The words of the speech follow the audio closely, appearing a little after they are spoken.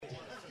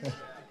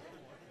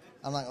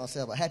I'm not going to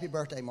say, but happy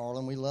birthday,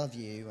 Marlon. We love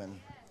you, and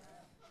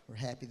we're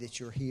happy that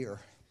you're here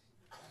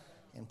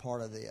and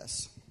part of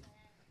this.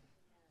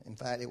 In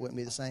fact, it wouldn't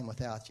be the same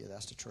without you.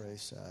 That's the truth.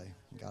 So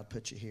God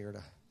put you here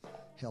to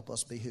help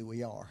us be who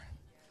we are.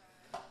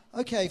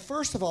 Okay,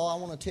 first of all, I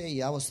want to tell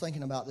you, I was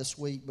thinking about this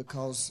week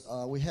because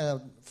I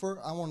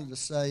wanted to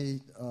say,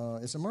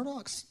 is the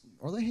Murdochs,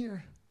 are they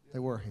here? They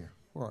were here.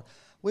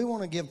 We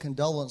want to give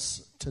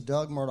condolence to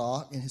Doug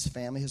Murdoch and his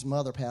family. His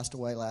mother passed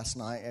away last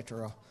night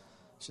after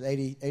she's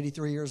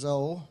 83 years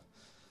old.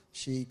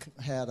 She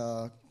had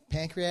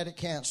pancreatic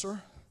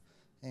cancer,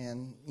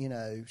 and,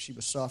 she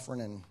was suffering,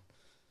 and,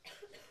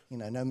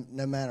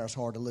 no matter, it's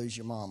hard to lose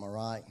your mama,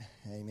 right?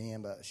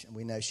 Amen, but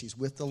we know she's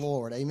with the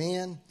Lord.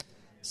 Amen.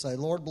 So,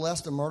 Lord,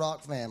 bless the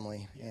Murdoch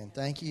family, and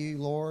thank you,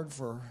 Lord,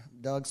 for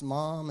Doug's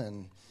mom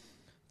and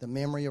the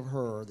memory of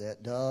her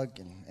that Doug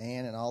and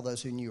Ann and all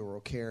those who knew her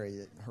will carry,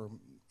 that her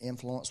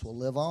influence will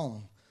live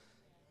on.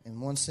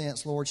 In one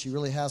sense, Lord, she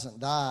really hasn't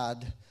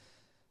died.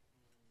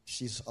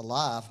 She's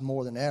alive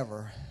more than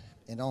ever,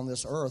 and on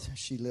this earth,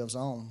 she lives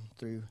on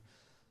through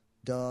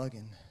Doug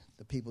and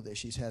the people that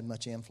she's had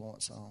much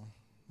influence on.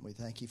 We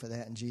thank you for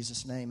that in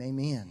Jesus' name,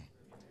 amen.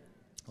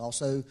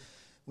 Also,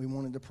 we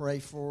wanted to pray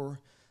for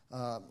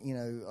a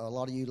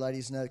lot of you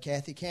ladies know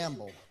Kathy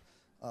Campbell,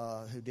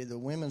 who did the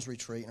women's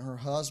retreat, and her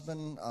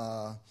husband,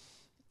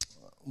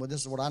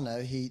 this is what I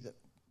know,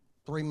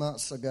 3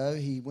 months ago,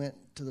 he went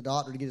to the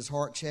doctor to get his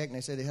heart checked, and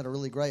they said he had a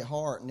really great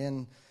heart, and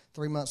then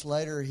 3 months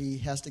later, he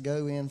has to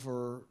go in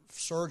for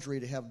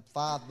surgery to have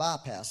 5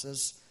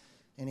 bypasses,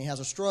 and he has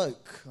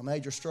a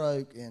major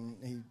stroke, and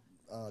he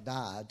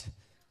died,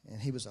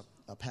 and he was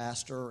a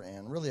pastor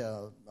and really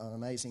an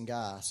amazing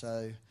guy,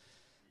 so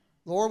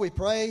Lord, we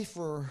pray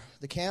for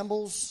the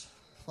Campbells.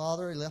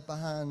 Father, he left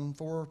behind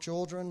 4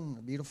 children,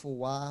 a beautiful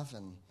wife,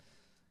 and,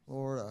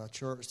 Lord, a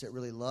church that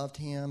really loved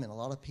him, and a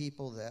lot of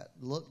people that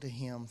looked to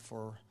him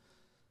for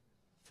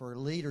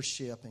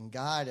leadership and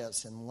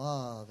guidance and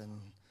love.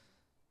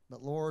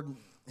 But, Lord,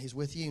 he's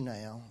with you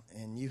now,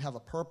 and you have a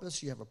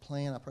purpose, you have a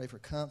plan. I pray for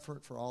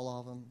comfort for all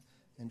of them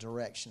and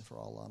direction for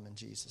all of them. In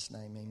Jesus'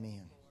 name,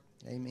 amen.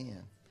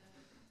 Amen.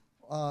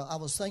 I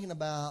was thinking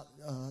about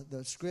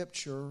the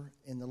scripture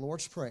in the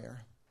Lord's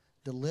Prayer,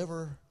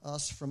 deliver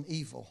us from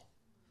evil.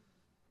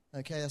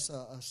 Okay, that's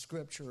a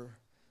scripture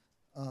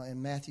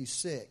in Matthew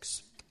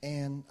 6.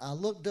 And I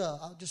looked up,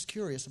 I was just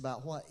curious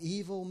about what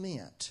evil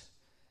meant.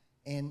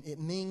 And it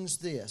means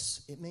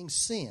this. It means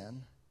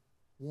sin,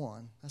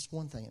 one. That's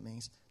one thing it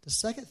means. The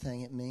second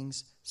thing it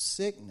means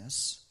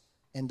sickness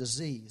and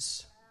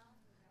disease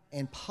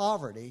and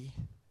poverty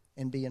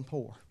and being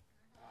poor.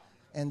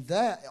 And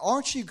that,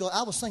 aren't you glad?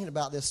 I was thinking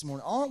about this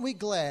morning. Aren't we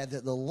glad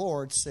that the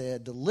Lord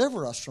said,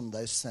 deliver us from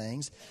those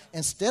things,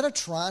 instead of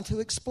trying to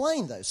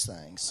explain those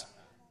things?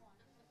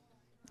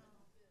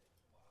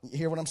 You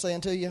hear what I'm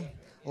saying to you?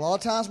 A lot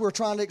of times we're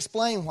trying to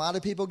explain, why do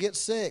people get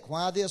sick?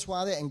 Why this,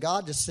 why that? And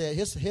God just said,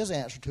 his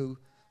answer to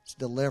is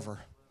deliver.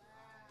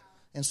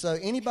 And so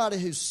anybody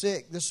who's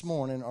sick this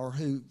morning, or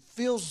who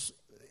feels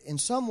in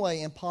some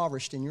way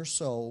impoverished in your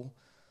soul,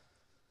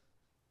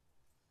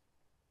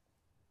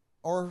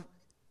 or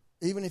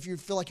even if you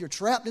feel like you're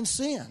trapped in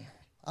sin,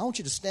 I want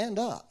you to stand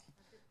up.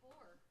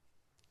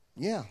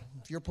 Yeah,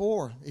 if you're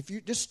poor, if you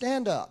just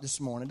stand up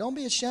this morning, don't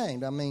be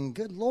ashamed. I mean,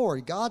 good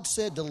Lord, God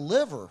said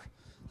deliver.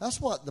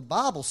 That's what the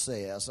Bible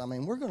says. I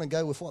mean, we're going to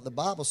go with what the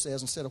Bible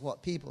says instead of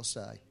what people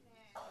say.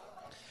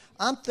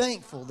 I'm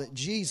thankful that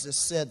Jesus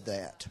said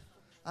that.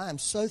 I am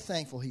so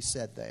thankful he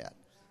said that.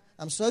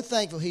 I'm so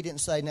thankful he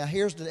didn't say, now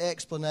here's the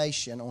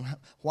explanation on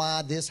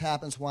why this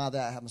happens, why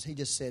that happens. He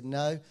just said,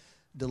 no,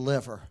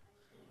 deliver.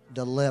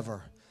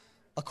 Deliver.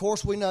 Of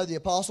course, we know the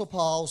Apostle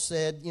Paul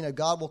said,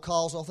 God will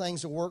cause all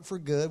things to work for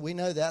good. We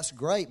know that's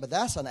great, but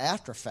that's an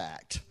after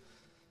fact.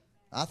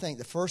 I think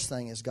the first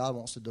thing is God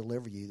wants to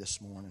deliver you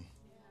this morning.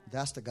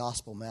 That's the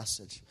gospel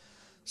message.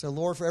 So,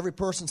 Lord, for every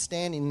person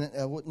standing,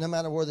 no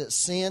matter whether it's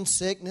sin,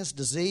 sickness,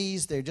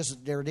 disease,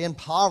 they're in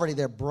poverty,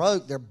 they're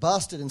broke, they're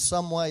busted in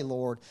some way,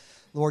 Lord.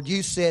 Lord,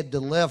 you said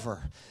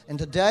deliver. And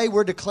today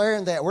we're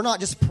declaring that. We're not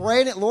just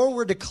praying it, Lord,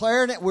 we're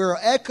declaring it. We're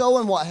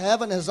echoing what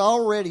heaven has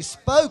already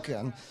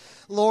spoken.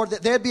 Lord,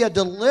 that there'd be a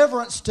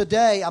deliverance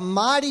today, a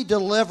mighty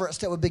deliverance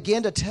that would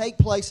begin to take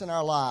place in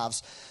our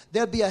lives.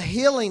 There'd be a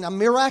healing, a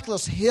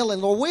miraculous healing.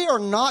 Lord, we are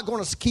not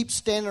going to keep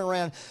standing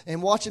around and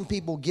watching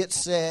people get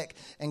sick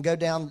and go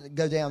down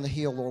the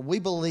hill, Lord. We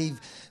believe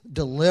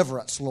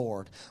deliverance,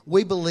 Lord.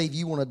 We believe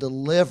you want to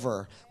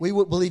deliver. We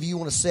believe you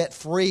want to set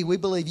free. We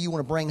believe you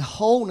want to bring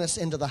wholeness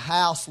into the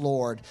house,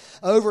 Lord.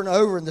 Over and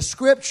over in the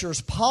scriptures,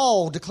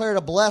 Paul declared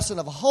a blessing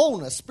of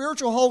wholeness,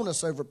 spiritual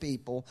wholeness over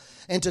people.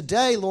 And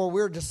today, Lord,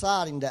 we're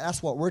deciding that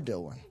that's what we're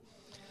doing.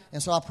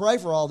 And so I pray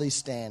for all these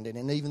standing,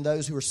 and even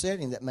those who are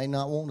sitting that may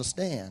not want to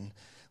stand,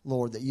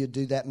 Lord, that you'd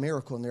do that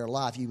miracle in their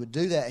life. You would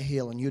do that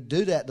healing. You'd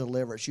do that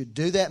deliverance. You'd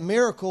do that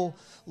miracle,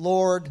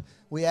 Lord.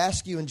 We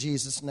ask you in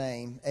Jesus'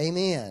 name.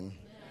 Amen.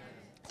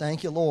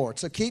 Thank you, Lord.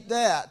 So keep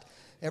that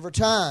every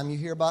time you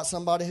hear about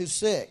somebody who's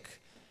sick.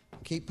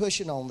 Keep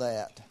pushing on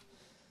that.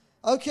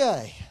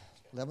 Okay.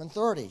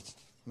 11:30,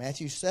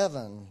 Matthew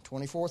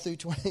 7:24 through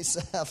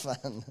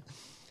 27.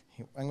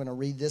 I'm going to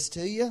read this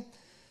to you.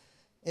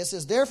 It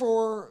says,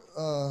 "Therefore,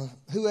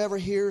 whoever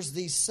hears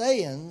these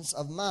sayings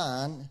of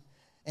mine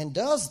and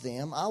does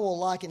them, I will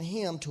liken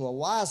him to a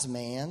wise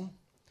man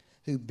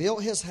who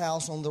built his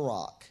house on the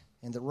rock.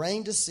 And the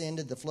rain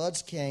descended, the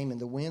floods came,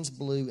 and the winds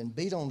blew and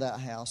beat on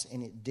that house,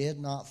 and it did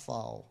not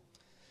fall.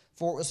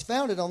 For it was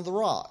founded on the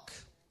rock.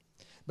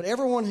 But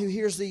everyone who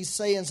hears these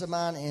sayings of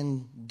mine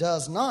and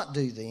does not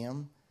do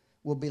them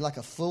will be like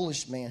a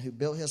foolish man who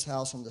built his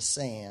house on the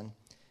sand.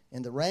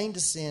 And the rain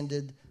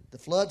descended, the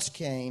floods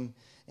came,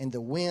 and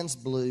the winds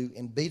blew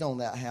and beat on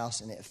that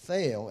house, and it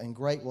fell, and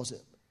great was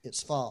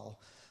its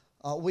fall."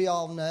 We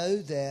all know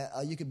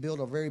that you could build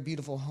a very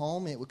beautiful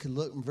home. It could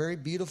look very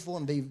beautiful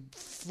and be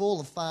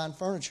full of fine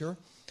furniture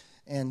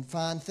and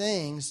fine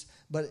things.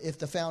 But if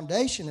the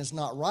foundation is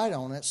not right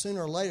on it,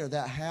 sooner or later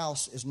that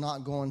house is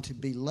not going to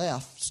be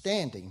left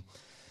standing.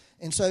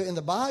 And so in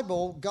the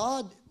Bible,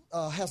 God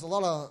has a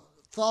lot of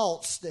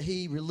thoughts that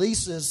he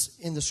releases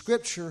in the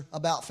Scripture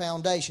about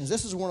foundations.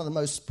 This is one of the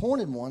most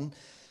pointed one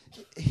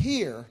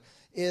here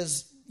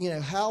is,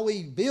 how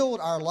we build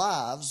our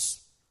lives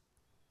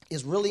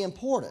is really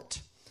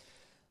important.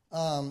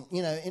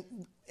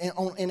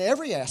 In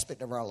every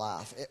aspect of our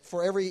life,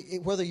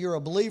 whether you're a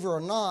believer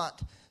or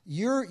not,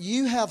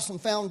 you have some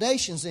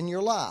foundations in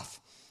your life.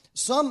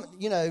 Some,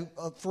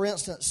 for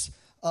instance,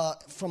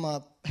 from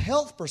a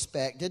health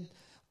perspective,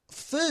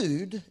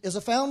 food is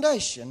a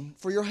foundation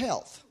for your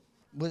health.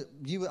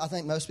 I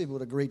think most people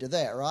would agree to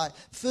that, right?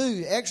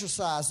 Food,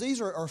 exercise,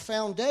 these are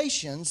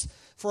foundations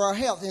for our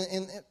health.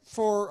 And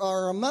for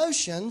our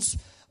emotions,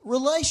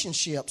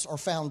 relationships are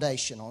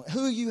foundational.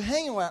 Who you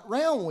hang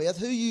around with,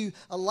 who you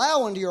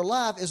allow into your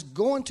life is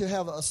going to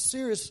have a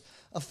serious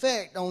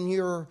effect on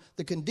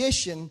the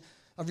condition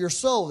of your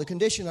soul, the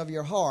condition of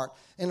your heart.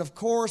 And of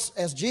course,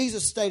 as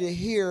Jesus stated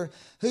here,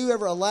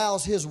 whoever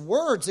allows his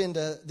words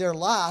into their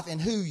life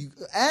and who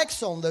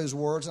acts on those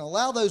words and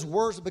allow those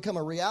words to become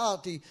a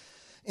reality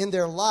in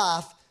their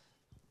life,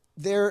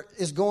 there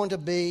is going to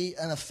be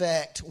an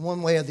effect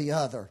one way or the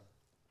other.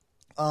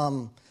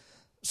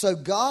 So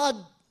God,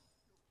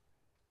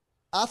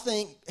 I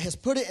think, has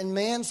put it in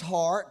man's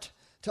heart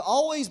to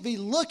always be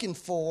looking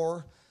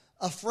for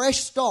a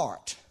fresh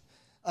start,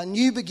 a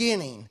new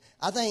beginning.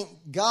 I think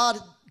God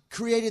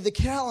created the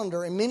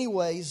calendar in many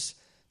ways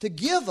to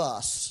give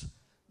us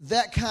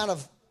that kind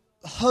of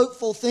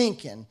hopeful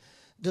thinking,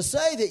 to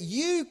say that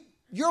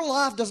your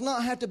life does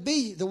not have to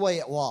be the way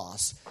it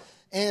was.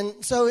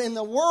 And so in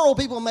the world,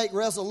 people make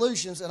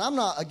resolutions, and I'm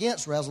not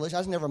against resolutions.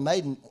 I've never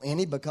made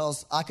any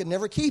because I could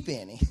never keep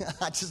any.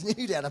 I just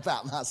knew that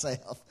about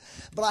myself.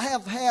 But I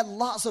have had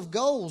lots of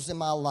goals in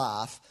my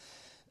life,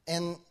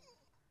 and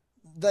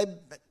they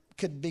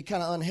could be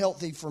kind of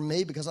unhealthy for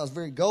me because I was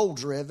very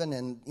goal-driven,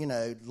 and,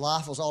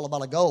 life was all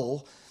about a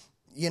goal,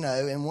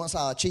 and once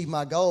I achieved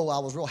my goal, I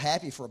was real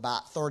happy for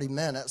about 30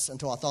 minutes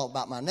until I thought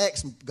about my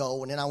next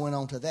goal, and then I went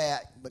on to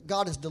that. But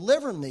God has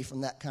delivered me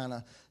from that kind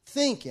of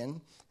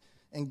thinking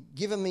and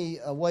given me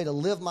a way to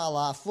live my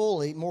life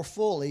more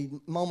fully,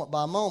 moment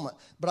by moment.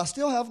 But I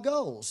still have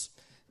goals.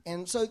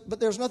 And so, but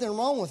there's nothing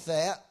wrong with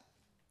that,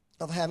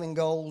 of having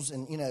goals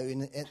and,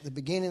 at the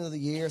beginning of the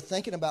year,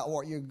 thinking about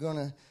what you're going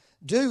to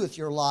do with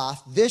your life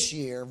this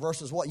year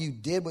versus what you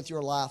did with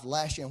your life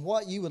last year and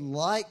what you would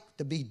like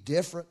to be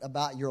different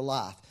about your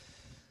life.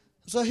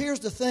 So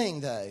here's the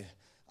thing, though.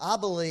 I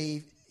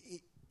believe,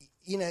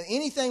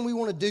 anything we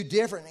want to do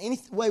different, any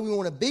way we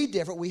want to be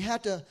different, we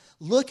have to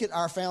look at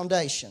our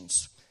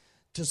foundations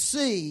to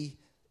see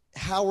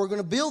how we're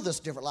going to build this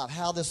different life,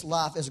 how this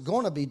life is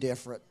going to be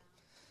different.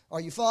 Are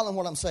you following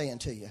what I'm saying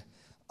to you?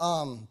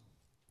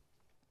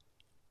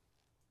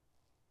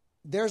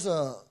 There's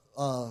a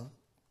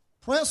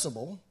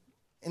principle,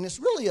 and it's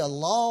really a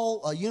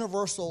law, a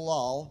universal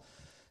law.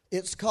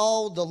 It's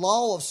called the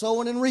law of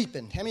sowing and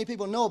reaping. How many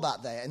people know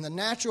about that? In the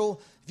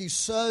natural, if you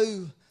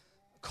sow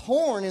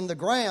corn in the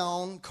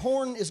ground,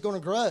 corn is going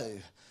to grow,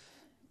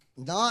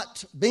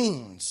 not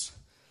beans,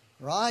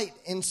 right?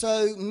 And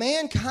so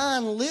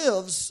mankind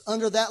lives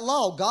under that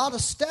law. God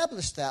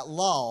established that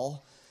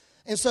law.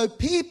 And so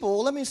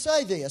people, let me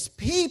say this,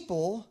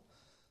 people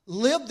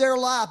live their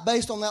life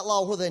based on that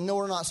law whether they know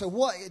it or not.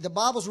 So the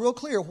Bible's real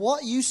clear.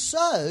 What you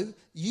sow,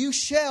 you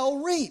shall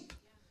reap.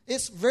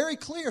 It's very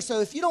clear. So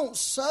if you don't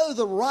sow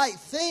the right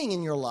thing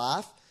in your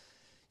life,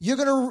 you're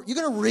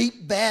gonna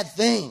reap bad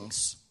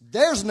things.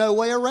 There's no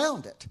way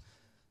around it.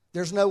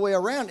 There's no way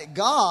around it.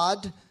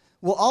 God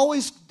will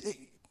always,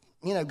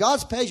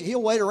 God's patient.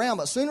 He'll wait around.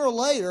 But sooner or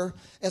later,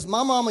 as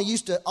my mama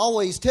used to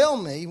always tell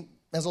me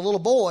as a little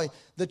boy,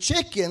 the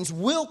chickens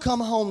will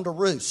come home to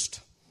roost.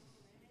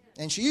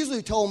 And she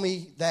usually told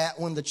me that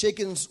when the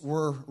chickens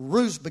were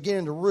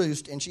beginning to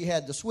roost and she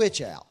had the switch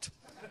out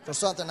for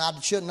something I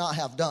should not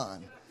have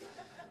done.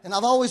 And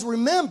I've always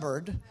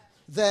remembered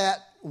that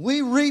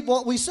we reap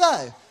what we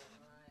sow.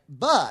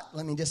 But,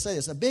 let me just say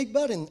this, a big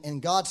but in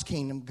God's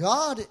kingdom.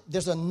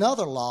 There's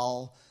another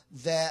law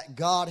that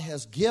God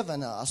has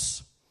given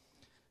us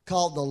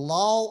called the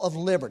law of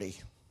liberty.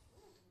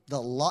 The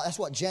law, that's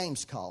what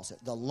James calls it.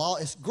 The law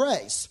is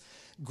grace.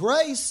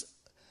 Grace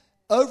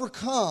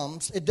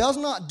overcomes, it does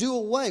not do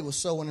away with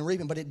sowing and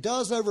reaping, but it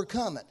does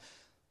overcome it.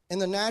 In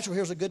the natural,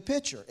 here's a good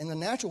picture. In the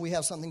natural, we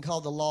have something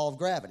called the law of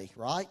gravity,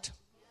 right?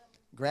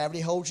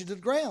 Gravity holds you to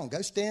the ground.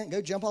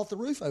 Go jump off the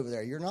roof over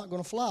there. You're not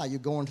going to fly. You're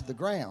going to the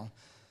ground.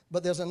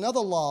 But there's another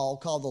law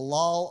called the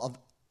law of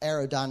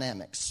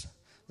aerodynamics.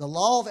 The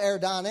law of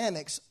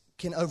aerodynamics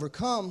can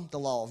overcome the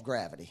law of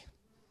gravity.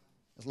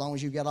 As long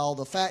as you've got all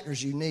the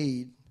factors you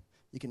need,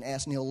 you can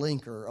ask Neil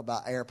Linker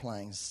about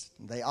airplanes.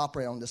 They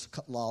operate on this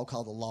law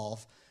called the law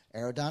of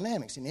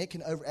aerodynamics. And it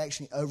can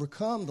actually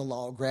overcome the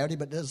law of gravity,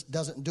 but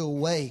doesn't do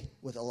away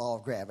with the law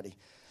of gravity.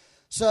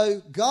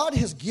 So God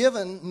has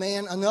given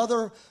man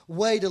another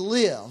way to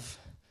live.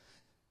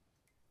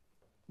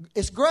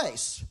 It's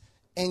grace.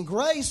 And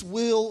grace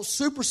will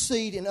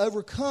supersede and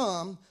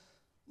overcome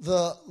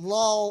the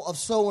law of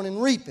sowing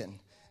and reaping.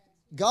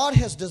 God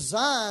has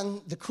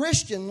designed the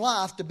Christian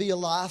life to be a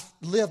life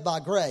lived by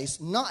grace.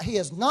 He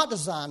has not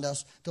designed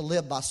us to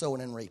live by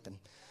sowing and reaping.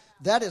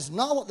 That is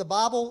not what the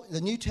Bible,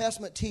 the New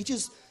Testament,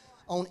 teaches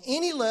on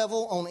any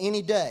level, on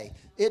any day.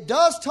 It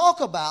does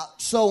talk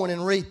about sowing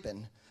and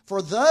reaping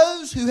for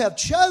those who have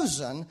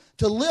chosen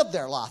to live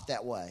their life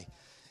that way.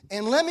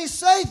 And let me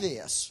say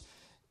this.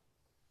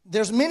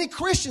 There's many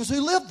Christians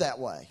who live that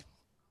way.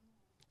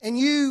 And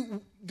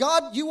you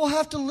will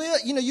have to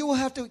live, you will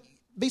have to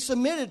be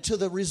submitted to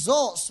the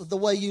results of the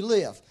way you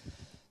live.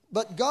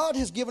 But God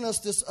has given us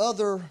this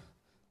other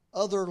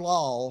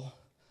law,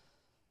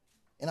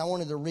 and I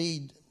wanted to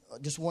read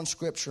just one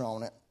scripture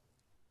on it.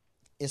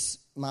 It's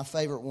my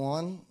favorite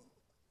one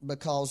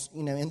because,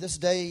 in this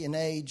day and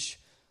age,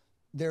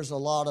 there's a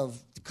lot of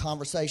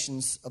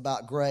conversations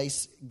about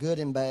grace, good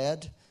and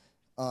bad.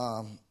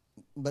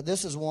 But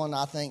this is one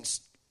I think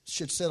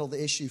should settle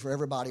the issue for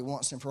everybody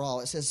once and for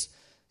all. It says,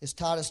 it's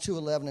Titus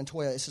 2:11 and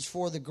 12. It says,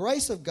 for the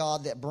grace of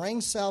God that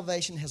brings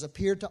salvation has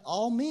appeared to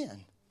all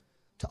men.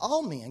 To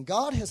all men.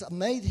 God has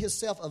made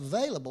himself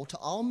available to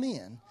all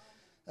men.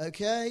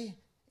 Okay?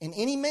 And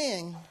any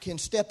man can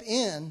step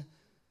in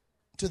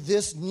to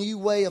this new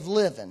way of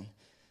living.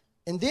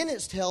 And then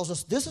it tells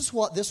us this is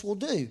what this will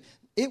do.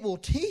 It will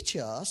teach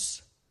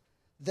us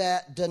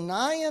that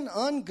denying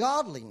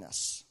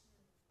ungodliness,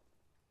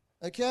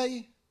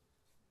 okay,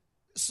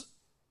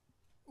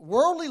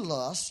 worldly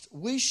lust,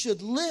 we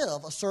should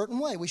live a certain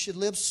way. We should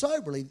live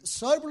soberly.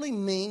 Soberly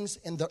means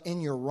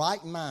in your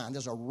right mind.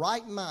 There's a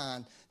right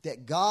mind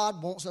that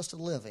God wants us to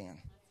live in.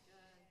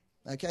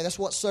 Okay, that's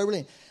what soberly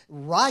means.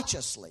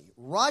 Righteously.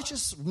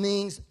 Righteous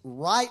means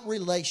right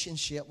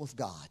relationship with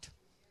God.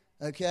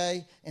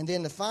 Okay, and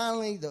then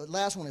finally, the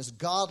last one is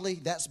godly.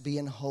 That's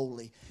being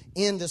holy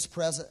in this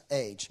present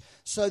age.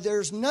 So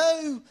there's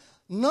none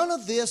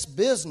of this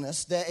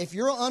business that if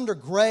you're under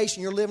grace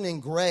and you're living in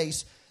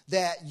grace,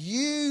 that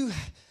you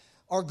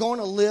are going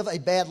to live a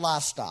bad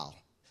lifestyle.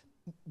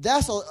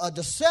 That's a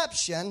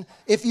deception.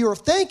 If you're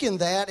thinking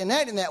that and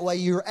acting that way,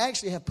 you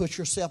actually have put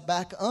yourself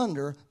back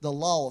under the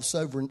law of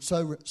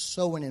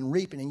sowing and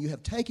reaping, and you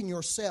have taken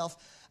yourself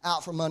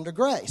out from under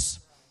grace.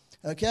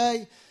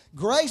 Okay?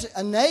 Grace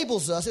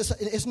enables us.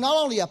 It's not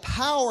only a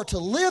power to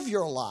live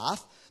your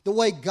life the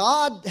way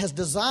God has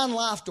designed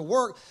life to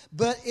work,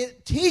 but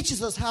it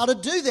teaches us how to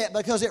do that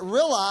because it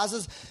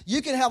realizes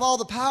you can have all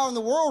the power in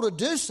the world to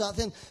do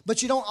something,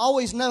 but you don't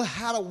always know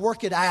how to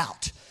work it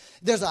out.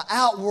 There's an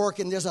outwork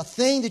and there's a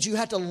thing that you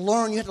have to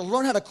learn. You have to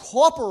learn how to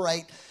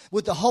cooperate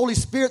with the Holy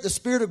Spirit, the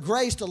Spirit of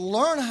grace, to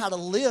learn how to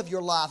live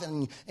your life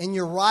in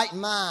your right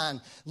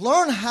mind.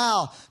 Learn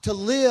how to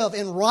live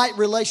in right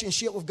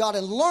relationship with God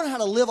and learn how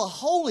to live a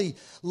holy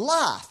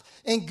life.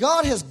 And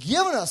God has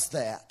given us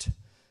that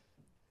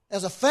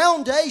as a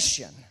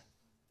foundation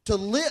to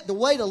live, the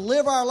way to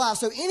live our life.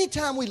 So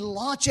anytime we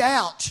launch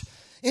out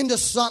into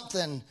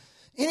something,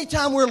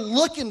 anytime we're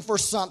looking for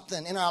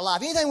something in our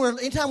life,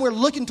 anytime we're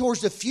looking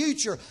towards the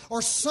future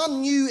or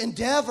some new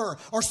endeavor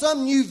or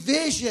some new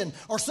vision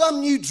or some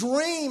new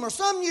dream or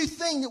some new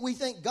thing that we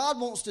think God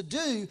wants to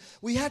do,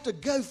 we have to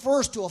go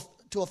first to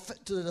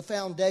the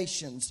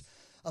foundations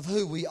of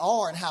who we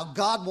are and how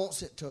God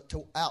wants it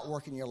to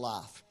outwork in your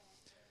life.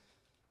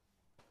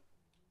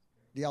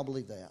 Do y'all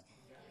believe that?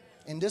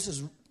 And this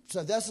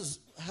is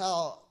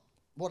how,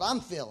 what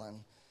I'm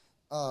feeling,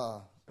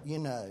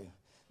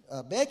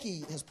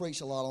 Becky has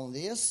preached a lot on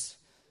this,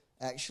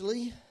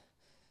 actually.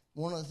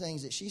 One of the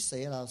things that she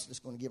said, I was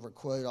just going to give her a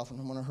quote off of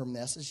one of her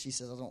messages. She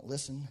says, I don't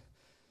listen.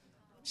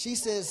 She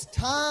says,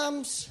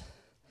 times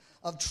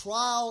of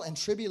trial and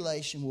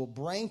tribulation will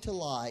bring to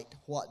light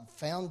what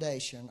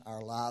foundation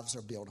our lives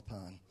are built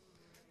upon.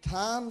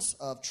 Times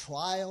of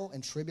trial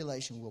and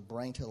tribulation will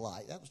bring to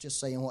light. That was just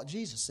saying what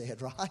Jesus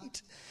said,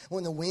 right?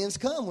 When the winds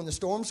come, when the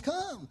storms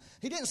come.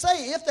 He didn't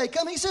say if they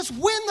come. He says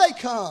when they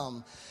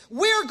come.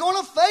 We're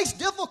going to face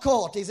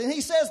difficulties. And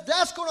he says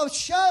that's going to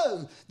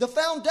show the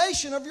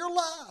foundation of your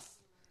life.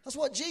 That's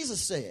what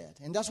Jesus said.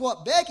 And that's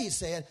what Becky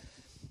said.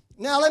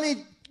 Now let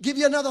me give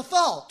you another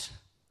thought.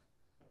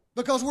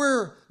 Because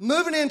we're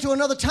moving into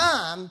another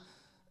time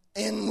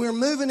And we're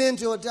moving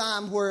into a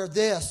time where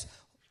this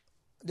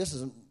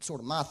is sort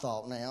of my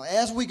thought now.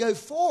 As we go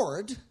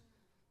forward,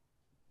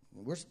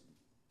 we're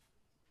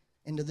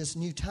into this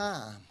new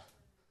time.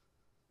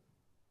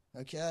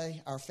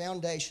 Okay? Our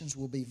foundations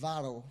will be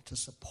vital to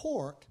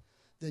support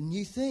the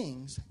new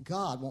things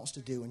God wants to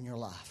do in your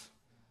life.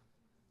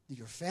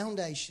 Your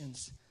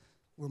foundations,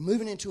 we're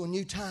moving into a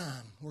new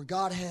time where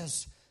God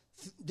has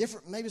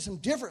maybe some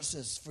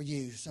differences for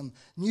you, some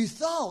new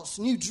thoughts,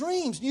 new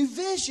dreams, new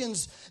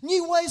visions,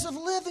 new ways of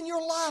living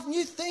your life,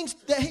 new things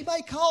that He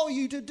may call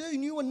you to do,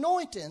 new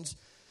anointings.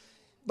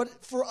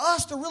 But for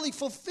us to really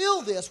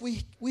fulfill this,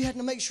 we had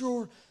to make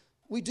sure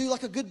we do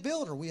like a good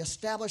builder. We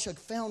establish a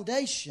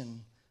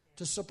foundation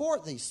to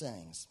support these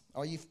things.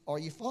 Are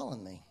you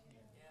following me?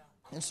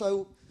 Yeah. And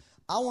so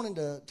I wanted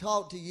to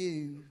talk to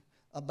you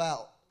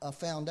about a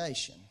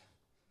foundation.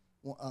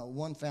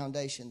 One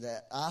foundation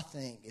that I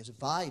think is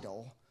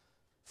vital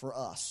for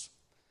us.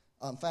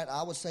 In fact,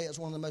 I would say it's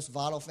one of the most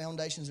vital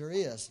foundations there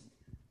is.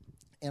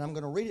 And I'm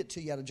going to read it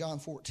to you out of John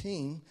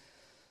 14,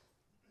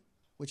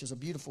 which is a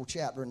beautiful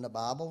chapter in the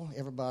Bible.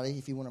 Everybody,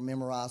 if you want to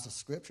memorize the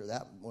scripture,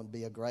 that would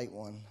be a great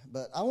one.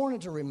 But I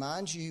wanted to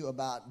remind you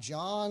about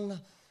John,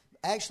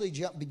 actually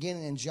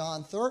beginning in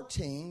John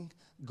 13,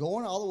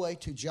 going all the way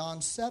to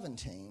John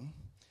 17,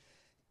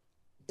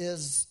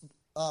 is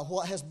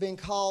what has been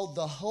called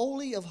the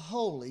Holy of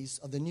Holies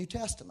of the New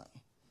Testament.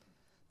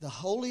 The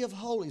Holy of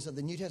Holies of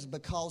the New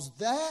Testament, because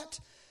that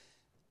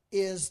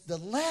is the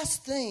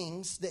last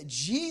things that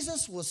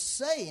Jesus was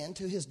saying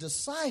to His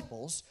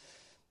disciples,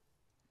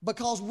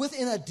 because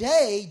within a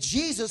day,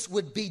 Jesus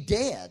would be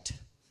dead.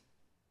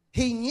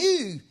 He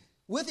knew,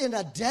 within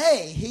a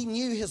day, He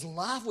knew His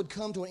life would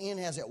come to an end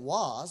as it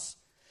was.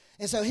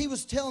 And so He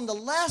was telling the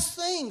last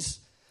things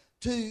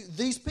to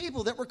these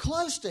people that were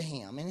close to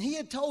Him. And He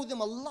had told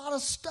them a lot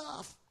of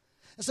stuff.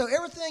 And so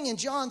everything in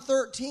John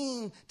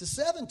 13 to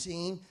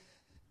 17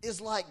 is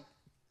like,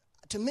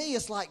 to me,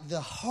 it's like the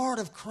heart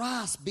of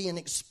Christ being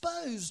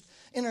exposed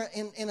in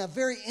a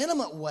very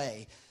intimate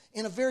way,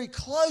 in a very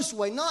close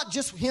way. Not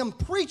just Him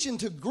preaching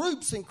to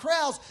groups and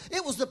crowds.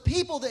 It was the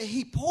people that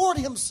He poured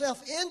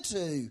Himself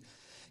into.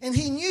 And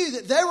He knew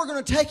that they were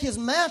going to take His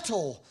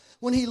mantle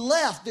when He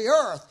left the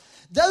earth.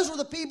 Those were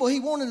the people He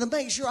wanted to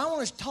make sure. I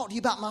want to talk to you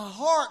about my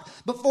heart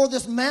before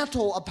this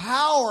mantle of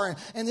power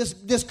and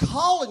this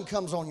calling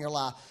comes on your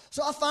life.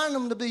 So I find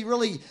them to be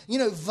really,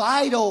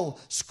 vital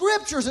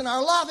scriptures in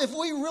our life. If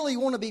we really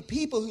want to be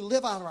people who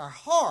live out of our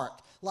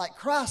heart, like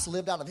Christ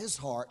lived out of His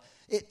heart,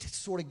 it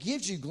sort of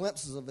gives you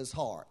glimpses of His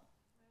heart.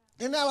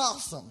 Isn't that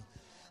awesome?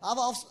 I've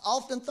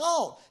often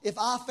thought, if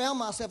I found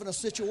myself in a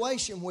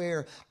situation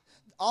where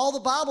all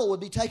the Bible would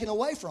be taken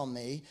away from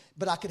me,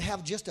 but I could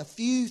have just a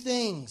few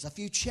things, a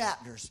few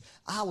chapters,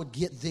 I would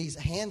get these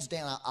hands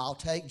down. I'll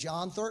take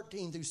John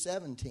 13 through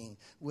 17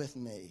 with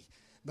me,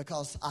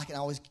 because I can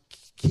always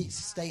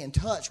stay in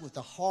touch with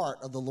the heart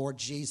of the Lord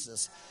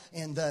Jesus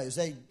in those.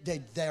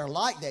 They're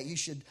like that. You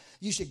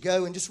should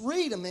go and just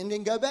read them, and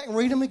then go back and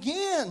read them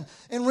again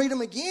and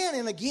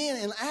again,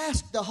 and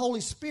ask the Holy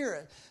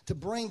Spirit to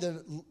bring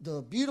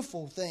the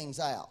beautiful things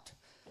out.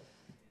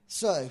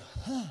 So,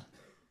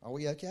 are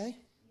we okay?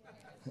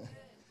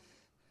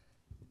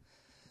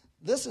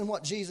 Listen to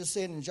what Jesus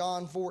said in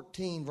John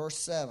 14, verse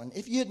 7.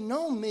 If you had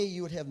known me,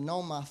 you would have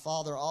known my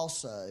Father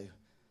also.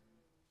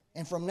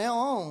 And from now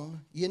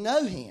on, you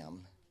know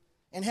Him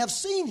and have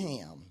seen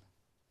Him.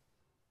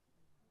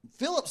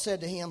 Philip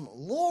said to Him,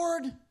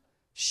 Lord,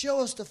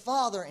 show us the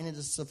Father, and it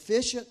is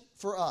sufficient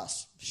for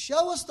us.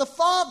 Show us the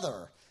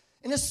Father,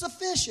 and it's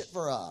sufficient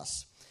for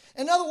us.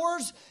 In other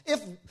words,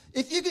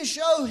 if you can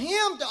show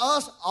Him to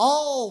us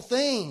all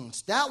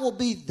things,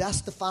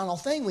 that's the final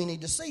thing we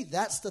need to see.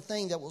 That's the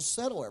thing that will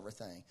settle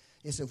everything,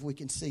 is if we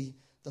can see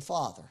the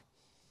Father.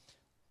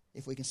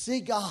 If we can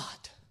see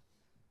God.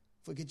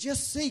 If we could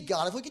just see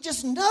God. If we could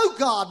just know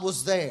God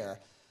was there.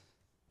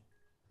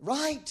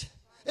 Right?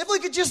 If we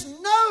could just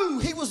know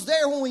He was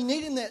there when we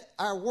need Him at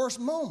our worst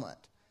moment.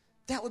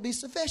 That would be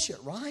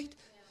sufficient, right?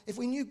 If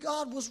we knew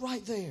God was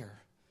right there.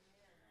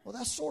 Well,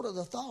 that's sort of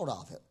the thought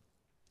of it.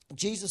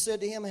 Jesus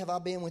said to him, have I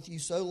been with you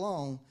so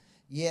long,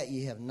 yet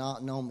ye have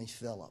not known me,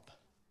 Philip?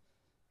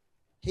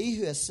 He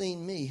who has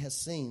seen me has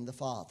seen the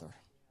Father.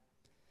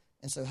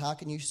 And so how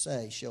can you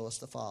say, show us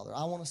the Father?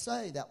 I want to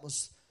say that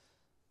was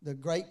the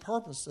great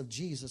purpose of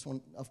Jesus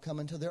of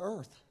coming to the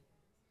earth.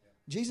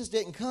 Jesus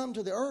didn't come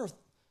to the earth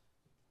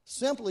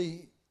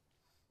simply,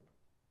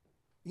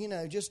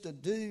 just to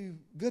do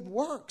good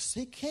works.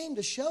 He came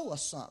to show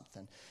us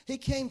something. He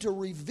came to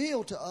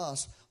reveal to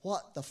us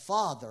what the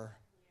Father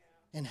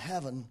in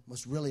heaven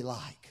was really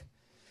like.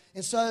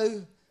 And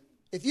so,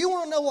 if you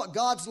want to know what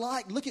God's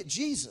like, look at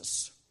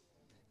Jesus.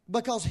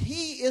 Because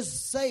He is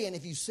saying,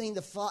 if you've seen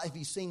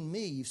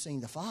me, you've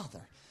seen the Father.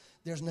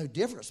 There's no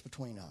difference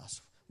between us.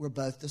 We're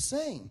both the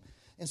same.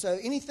 And so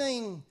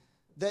anything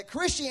that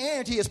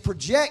Christianity is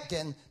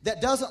projecting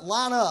that doesn't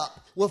line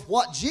up with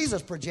what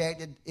Jesus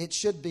projected, it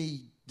should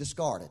be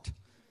discarded.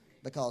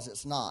 Because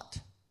it's not.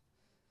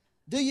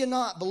 Do you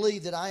not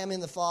believe that I am in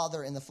the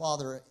Father and the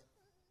Father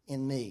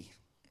in me.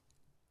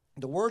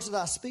 The words that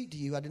I speak to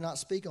you, I do not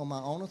speak on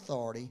my own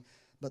authority,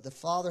 but the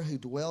Father who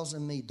dwells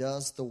in me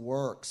does the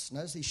works.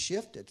 Notice he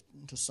shifted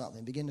to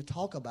something, began to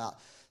talk about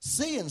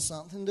seeing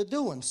something to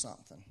doing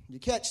something. You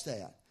catch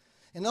that?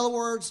 In other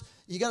words,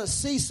 you got to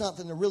see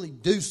something to really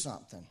do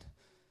something.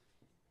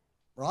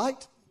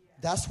 Right?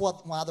 That's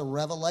why the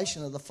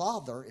revelation of the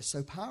Father is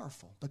so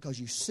powerful, because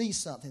you see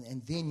something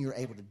and then you're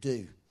able to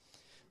do.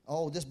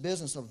 Oh, this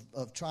business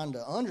of trying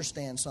to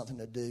understand something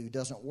to do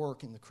doesn't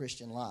work in the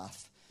Christian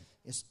life.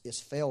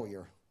 It's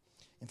failure.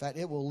 In fact,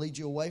 it will lead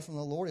you away from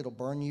the Lord. It'll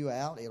burn you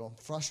out. It'll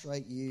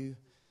frustrate you.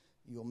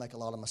 You'll make a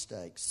lot of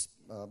mistakes,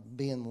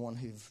 being one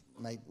who've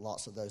made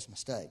lots of those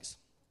mistakes.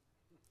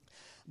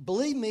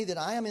 Believe me that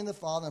I am in the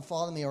Father and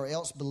Father in me, or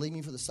else believe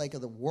me for the sake of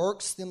the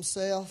works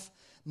themselves.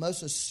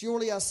 Most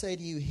assuredly I say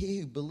to you, he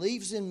who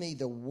believes in me,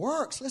 the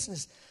works, listen to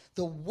this,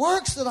 the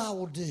works that I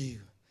will do,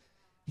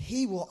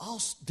 he will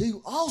also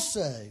do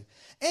also,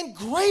 and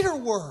greater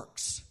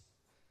works.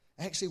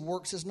 Actually,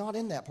 works is not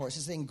in that part. It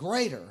says, and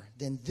greater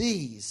than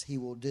these he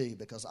will do,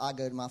 because I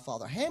go to my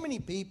Father. How many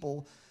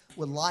people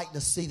would like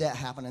to see that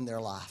happen in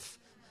their life?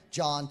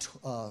 John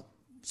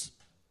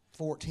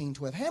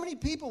 14:12. How many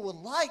people would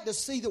like to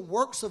see the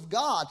works of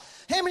God?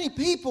 How many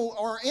people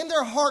are in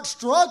their heart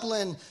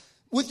struggling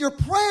with your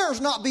prayers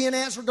not being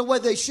answered the way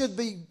they should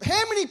be?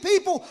 How many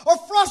people are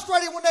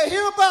frustrated when they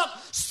hear about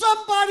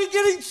somebody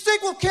getting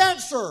sick with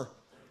cancer?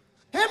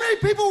 How many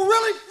people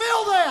really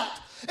feel that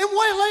and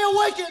lay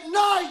awake at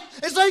night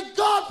and say,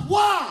 God,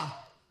 why?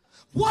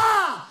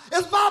 Why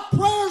is my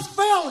prayers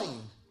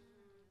failing?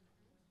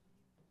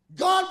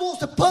 God wants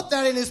to put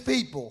that in his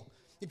people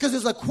because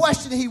it's a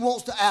question he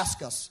wants to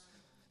ask us.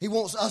 He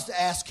wants us to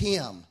ask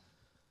him.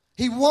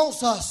 He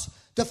wants us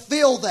to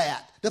feel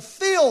that, to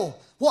feel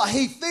what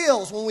he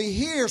feels when we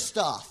hear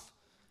stuff.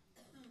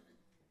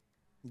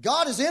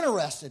 God is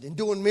interested in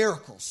doing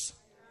miracles,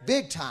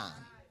 big time.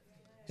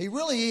 He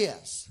really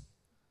is.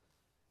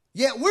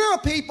 Yet we're a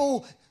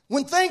people,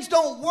 when things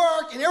don't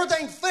work and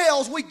everything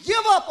fails, we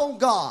give up on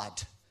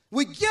God.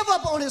 We give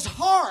up on his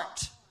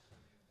heart.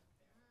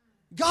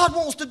 God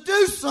wants to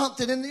do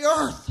something in the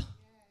earth.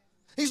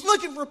 He's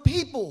looking for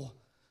people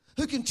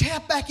who can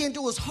tap back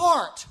into his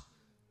heart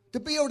to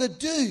be able to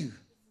do.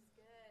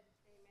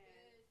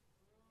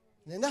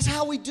 And that's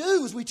how we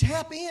do, is we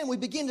tap in. We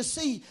begin to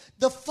see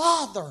the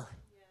Father.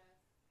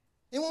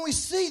 And when we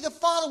see the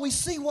Father, we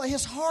see what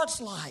his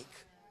heart's like.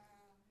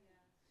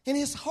 And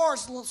his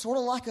heart's sort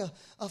of like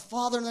a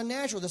father in the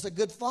natural. There's a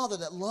good father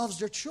that loves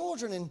their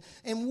children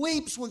and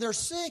weeps when they're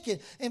sick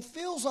and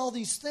feels all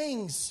these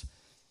things.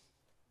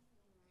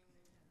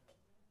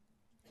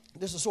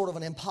 This is sort of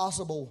an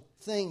impossible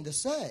thing to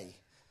say,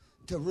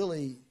 to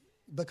really,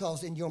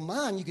 because in your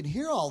mind you can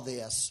hear all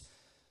this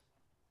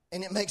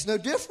and it makes no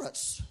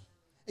difference.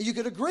 You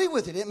could agree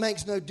with it. It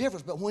makes no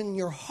difference. But when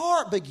your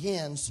heart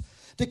begins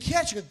to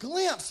catch a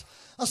glimpse,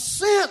 a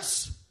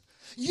sense,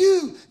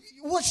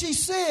 what she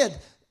said,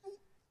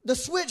 the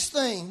switch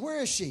thing,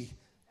 where is she?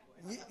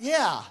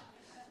 Yeah.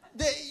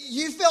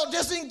 You felt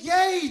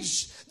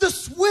disengaged. The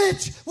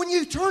switch, when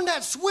you turn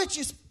that switch,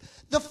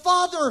 the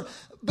Father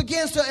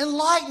begins to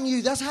enlighten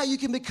you. That's how you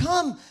can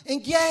become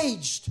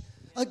engaged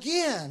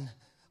again.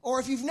 Or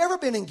if you've never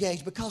been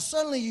engaged, because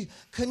suddenly you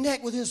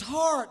connect with his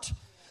heart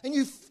and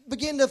you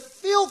begin to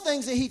feel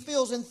things that he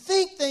feels and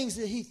think things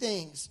that he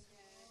thinks.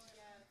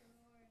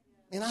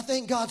 And I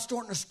think God's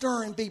starting to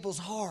stir in people's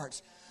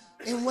hearts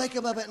and wake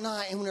them up at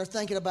night and when they're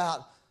thinking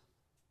about,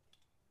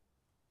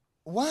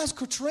 why is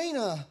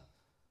Katrina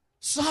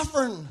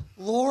suffering,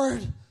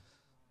 Lord?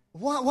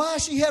 Why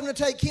is she having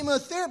to take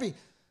chemotherapy?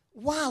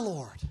 Why,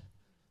 Lord?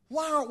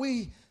 Why aren't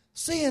we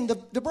seeing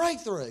the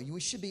breakthrough? We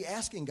should be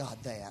asking God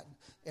that.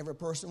 Every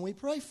person we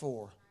pray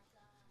for,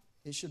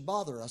 it should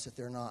bother us if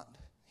they're not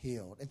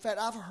healed. In fact,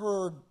 I've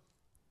heard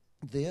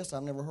this.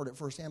 I've never heard it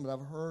firsthand, but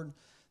I've heard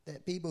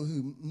that people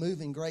who move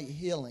in great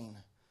healing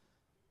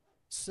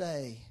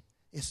say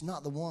it's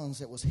not the ones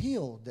that was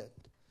healed that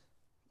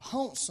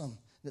haunts them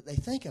that they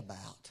think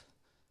about.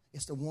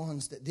 It's the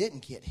ones that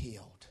didn't get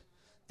healed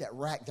that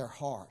rack their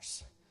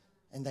hearts.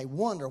 And they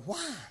wonder,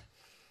 why?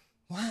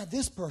 Why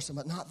this person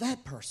but not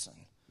that person?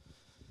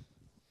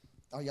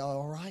 Are y'all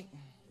all right?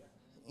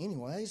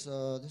 Anyways,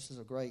 this is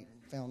a great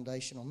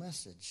foundational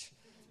message.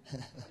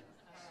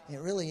 It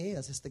really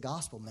is. It's the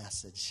gospel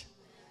message.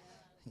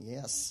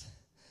 Yes.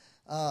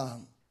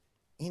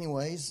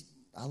 Anyways,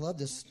 I love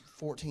this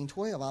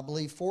 14:12. I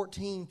believe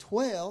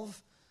 14:12,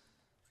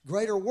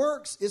 greater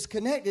works, is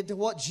connected to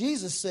what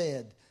Jesus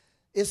said.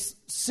 It's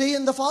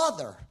seeing the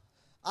Father.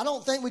 I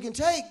don't think we can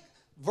take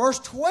verse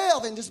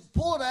 12 and just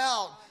pull it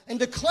out and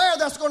declare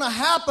that's going to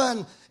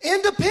happen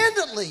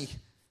independently.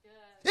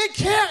 It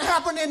can't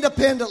happen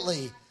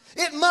independently.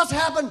 It must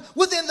happen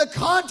within the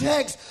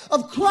context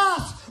of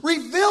Christ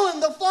revealing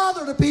the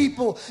Father to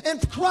people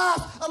and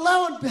Christ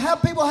allowing to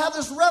have people have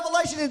this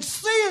revelation and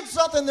seeing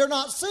something they're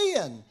not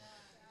seeing.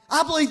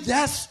 I believe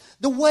that's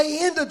the way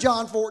into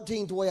John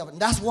 14:12. And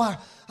that's what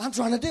I'm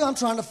trying to do. I'm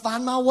trying to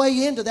find my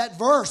way into that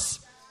verse.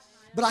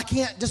 But I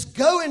can't just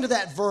go into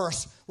that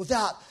verse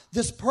without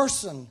this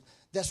person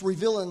that's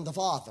revealing the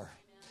Father.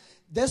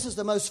 This is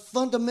the most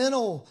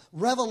fundamental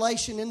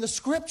revelation in the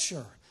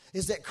Scripture,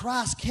 is that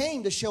Christ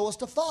came to show us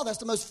the Father. That's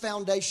the most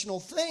foundational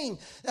thing.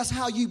 That's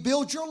how you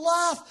build your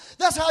life.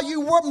 That's how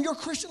you work. Your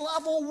Christian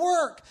life will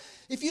work.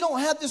 If you don't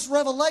have this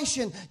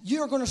revelation,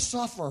 you're going to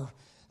suffer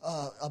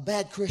a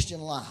bad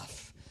Christian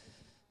life.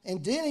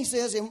 And then he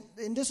says,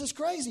 and this is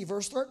crazy,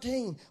 verse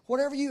 13,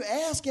 whatever you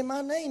ask in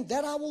my name,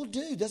 that I will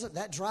do. Doesn't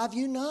that drive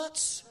you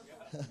nuts?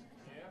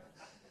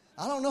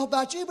 I don't know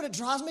about you, but it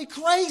drives me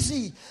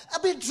crazy.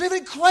 I've been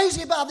driven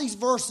crazy by these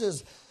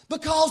verses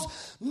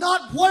because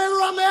not whatever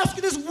I'm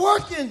asking is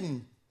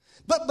working,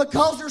 but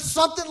because there's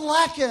something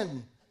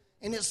lacking.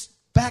 And it's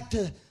back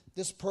to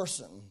this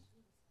person.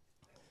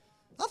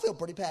 I feel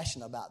pretty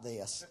passionate about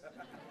this.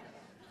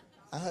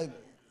 I hope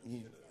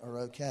you are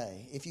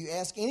okay. If you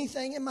ask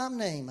anything in my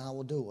name, I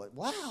will do it.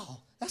 Wow,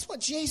 that's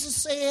what Jesus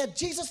said.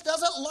 Jesus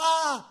doesn't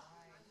lie.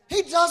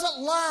 He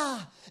doesn't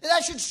lie. And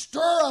that should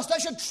stir us. That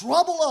should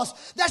trouble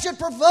us. That should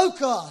provoke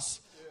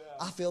us.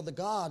 I feel that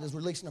God is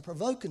releasing a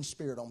provoking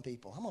spirit on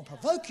people. I'm going to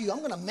provoke you. I'm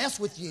going to mess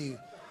with you.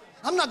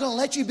 I'm not going to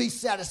let you be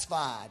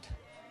satisfied.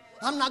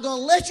 I'm not going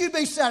to let you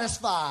be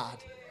satisfied.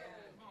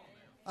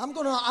 I'm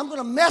going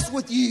to mess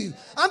with you.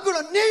 I'm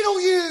going to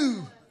needle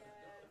you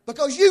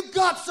because you've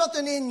got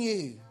something in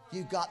you.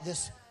 You've got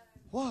this.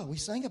 Whoa, we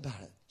sang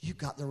about it. You've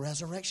got the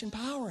resurrection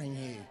power in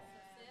you.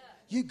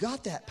 You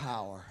got that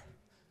power.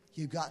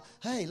 You got,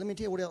 hey, let me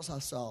tell you what else I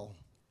saw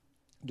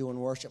doing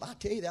worship. I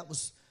tell you,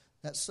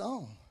 that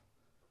song.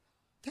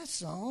 That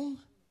song.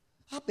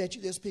 I bet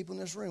you there's people in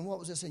this room. What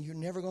was it saying? You're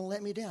never going to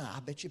let me down. I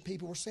bet you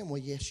people were saying,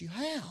 well, yes, you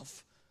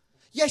have.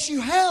 Yes,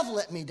 you have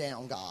let me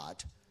down,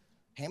 God.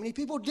 How many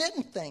people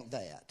didn't think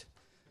that?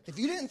 If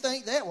you didn't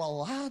think that,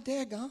 well, how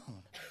daggone.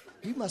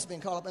 You must have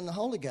been caught up in the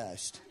Holy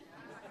Ghost.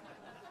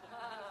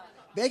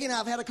 Becky and I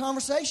have had a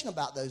conversation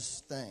about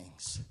those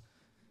things.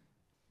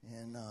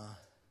 And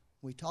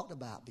we talked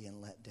about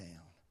being let down.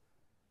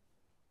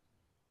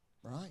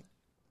 Right?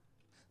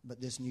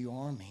 But this new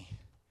army,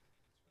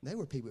 they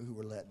were people who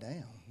were let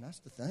down. That's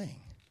the thing.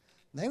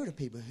 They were the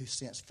people who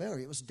sensed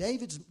failure. It was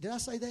David's, did I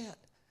say that?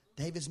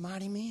 David's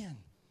mighty men.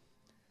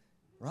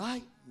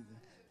 Right?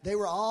 They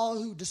were all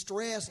who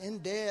distressed, in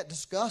debt,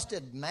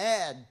 disgusted,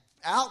 mad,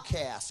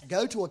 outcasts,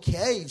 go to a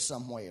cave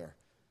somewhere.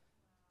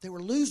 They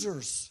were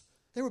losers.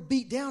 They were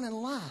beat down in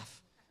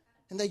life.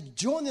 And they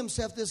joined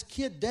themselves to this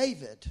kid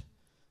David.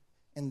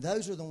 And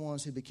those are the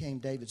ones who became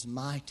David's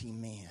mighty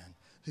men,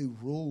 who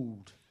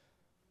ruled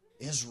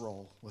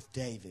Israel with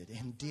David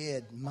and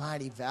did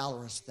mighty,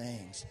 valorous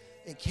things.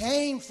 It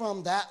came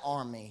from that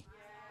army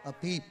of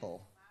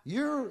people.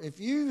 If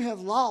you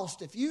have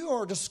lost, if you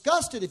are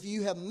disgusted, if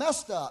you have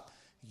messed up,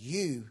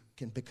 you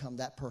can become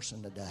that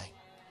person today.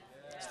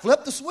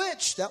 Flip the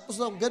switch. That was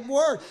a good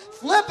word.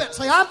 Flip it.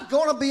 Say, I'm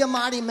going to be a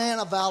mighty man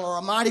of valor,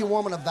 a mighty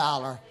woman of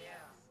valor.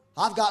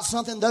 I've got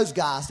something those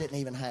guys didn't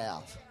even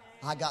have.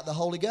 I got the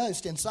Holy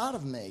Ghost inside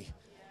of me.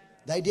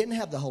 They didn't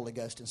have the Holy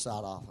Ghost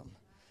inside of them.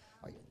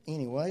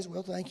 Anyways,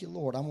 well, thank you,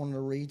 Lord. I wanted to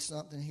read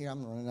something here.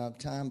 I'm running out of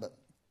time, but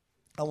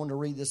I want to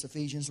read this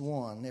Ephesians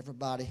 1.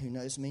 Everybody who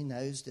knows me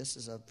knows this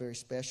is a very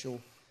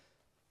special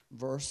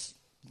verse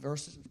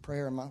of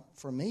prayer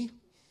for me.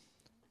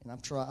 And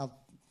I've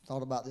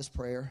thought about this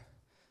prayer.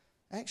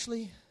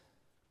 Actually,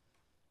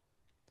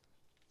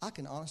 I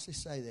can honestly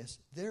say this.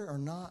 There are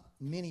not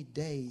many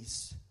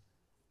days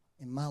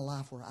in my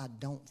life where I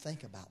don't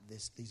think about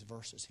these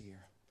verses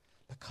here,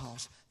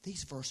 because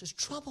these verses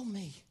trouble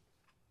me.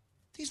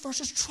 These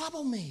verses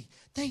trouble me.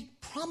 They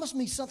promise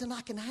me something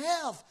I can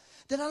have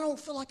that I don't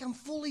feel like I'm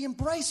fully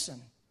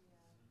embracing.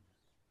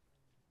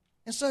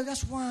 And so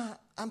that's why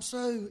I'm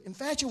so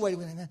infatuated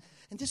with it.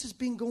 And this has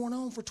been going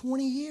on for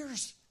 20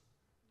 years.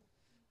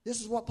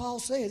 This is what Paul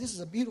said. This is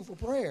a beautiful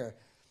prayer.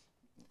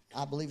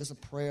 I believe it's a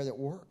prayer that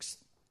works.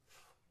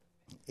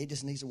 It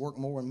just needs to work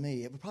more in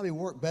me. It would probably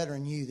work better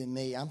in you than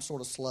me. I'm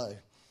sort of slow.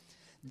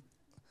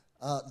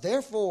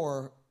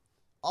 Therefore,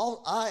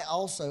 I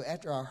also,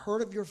 after I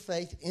heard of your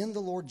faith in the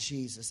Lord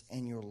Jesus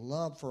and your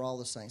love for all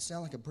the saints,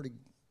 sound like a pretty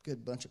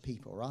good bunch of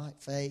people, right?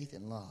 Faith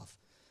and love.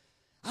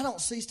 I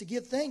don't cease to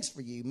give thanks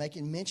for you,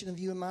 making mention of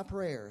you in my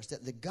prayers,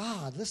 that the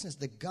God, listen, it's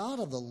the God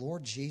of the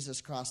Lord Jesus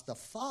Christ, the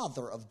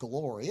Father of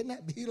glory. Isn't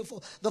that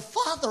beautiful? The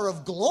Father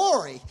of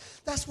glory.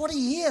 That's what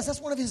he is. That's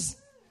one of his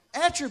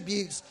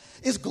attributes,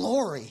 is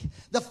glory.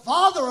 The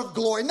Father of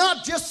glory,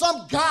 not just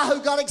some guy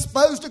who got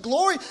exposed to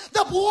glory,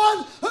 the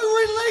one who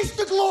released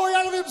the glory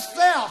out of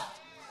himself,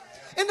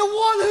 and the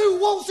one who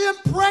wants to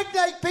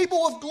impregnate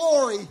people with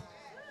glory.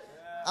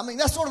 I mean,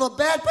 that's sort of a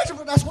bad picture,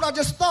 but that's what I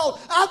just thought.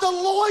 Out of the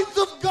loins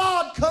of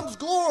God comes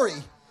glory,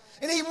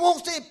 and he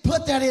wants to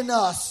put that in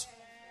us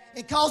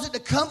and cause it to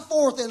come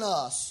forth in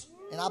us.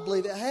 And I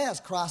believe it has.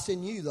 Christ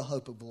in you, the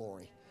hope of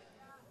glory.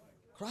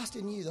 Christ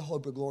in you, the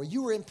hope of glory.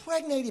 You were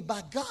impregnated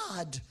by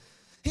God.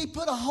 He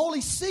put a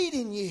holy seed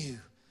in you.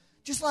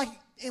 Just like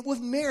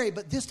with Mary,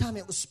 but this time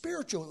it was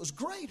spiritual. It was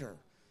greater.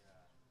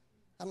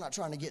 I'm not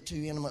trying to get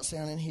too intimate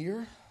sounding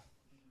here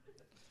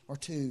or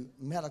too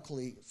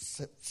medically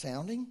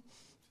sounding,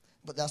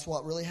 But that's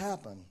what really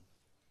happened.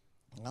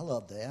 I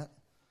love that.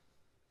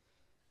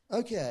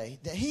 Okay,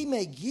 that he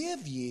may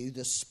give you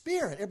the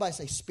Spirit. Everybody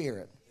say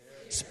Spirit.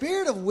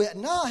 Spirit of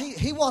wisdom. No,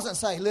 he wasn't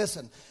saying,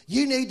 listen,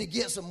 you need to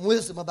get some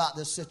wisdom about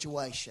this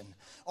situation.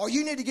 Or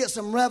you need to get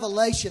some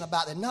revelation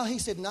about it. No, he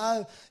said,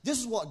 no, this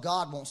is what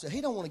God wants to do.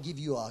 He don't want to give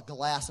you a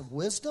glass of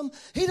wisdom.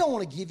 He don't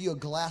want to give you a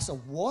glass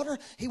of water.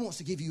 He wants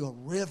to give you a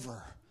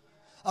river.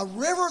 A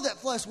river that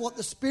flows. What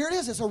the Spirit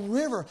is, it's a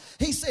river.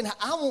 He's saying,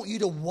 I want you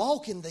to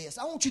walk in this.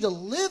 I want you to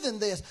live in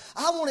this.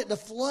 I want it to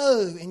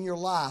flow in your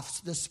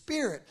life. The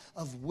Spirit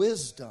of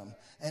wisdom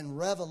and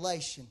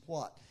revelation,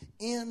 what?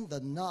 In the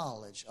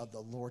knowledge of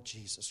the Lord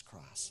Jesus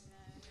Christ.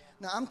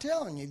 Now, I'm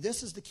telling you,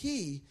 this is the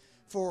key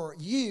for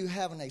you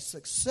having a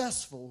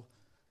successful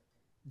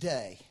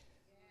day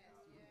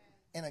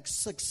and a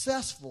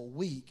successful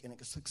week and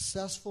a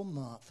successful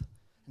month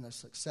and a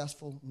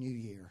successful new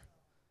year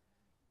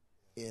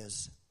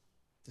is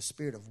the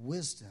spirit of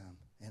wisdom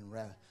and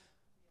revelation.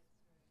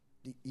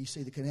 Do you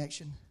see the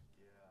connection?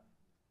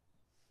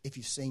 If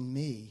you've seen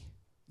me,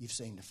 you've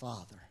seen the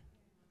Father.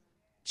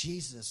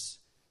 Jesus,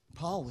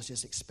 Paul was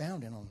just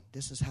expounding on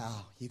this is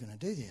how you're going to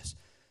do this.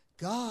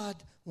 God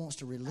wants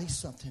to release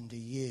something to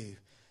you.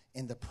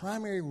 And the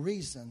primary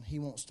reason he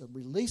wants to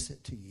release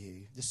it to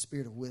you, the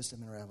spirit of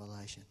wisdom and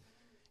revelation,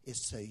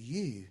 is so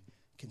you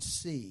can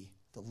see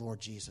the Lord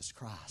Jesus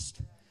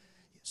Christ.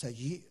 So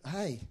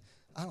hey,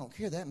 I don't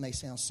care. That may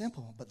sound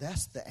simple, but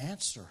that's the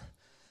answer.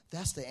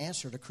 That's the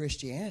answer to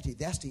Christianity.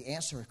 That's the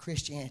answer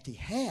Christianity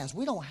has.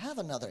 We don't have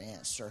another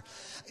answer.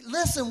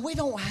 Listen, we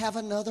don't have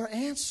another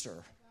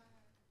answer.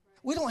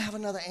 We don't have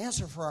another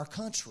answer for our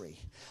country.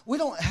 We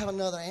don't have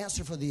another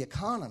answer for the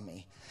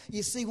economy.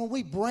 You see, when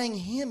we bring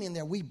him in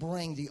there, we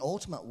bring the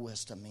ultimate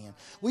wisdom in.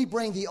 We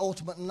bring the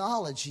ultimate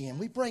knowledge in.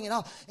 We bring it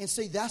all. And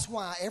see, that's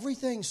why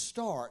everything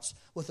starts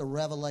with a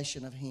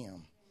revelation of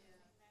him.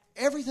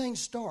 Everything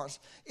starts.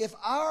 If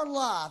our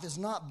life is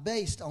not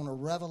based on a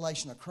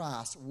revelation of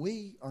Christ,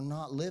 we are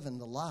not living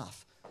the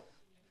life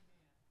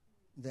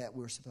that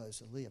we're supposed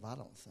to live, I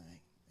don't think.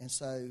 And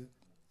so,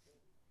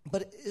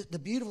 but the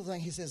beautiful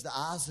thing, he says, the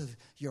eyes of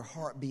your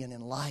heart being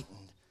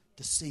enlightened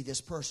to see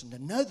this person,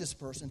 to know this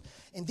person.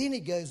 And then he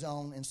goes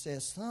on and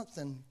says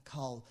something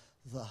called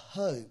the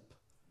hope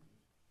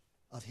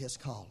of his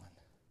calling.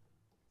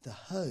 The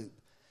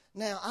hope.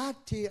 Now, I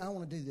tell you, I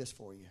want to do this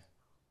for you.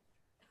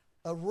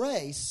 A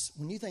race,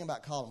 when you think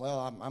about calling,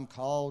 well, I'm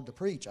called to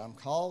preach. I'm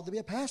called to be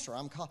a pastor.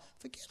 I'm called.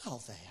 Forget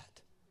all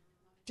that.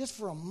 Just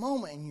for a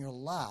moment in your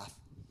life,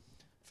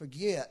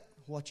 forget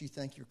what you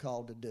think you're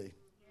called to do.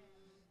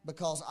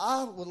 Because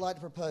I would like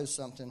to propose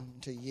something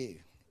to you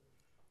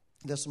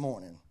this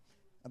morning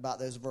about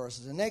those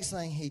verses. The next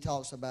thing he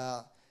talks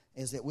about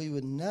is that we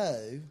would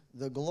know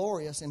the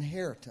glorious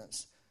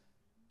inheritance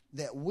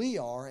that we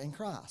are in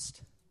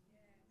Christ.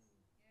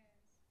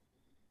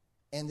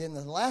 And then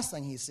the last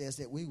thing he says,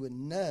 that we would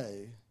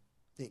know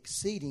the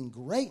exceeding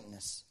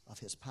greatness of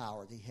his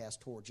power that he has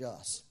towards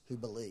us who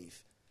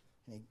believe.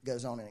 And he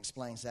goes on and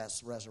explains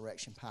that's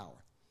resurrection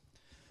power.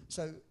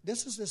 So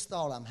this is this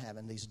thought I'm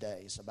having these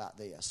days about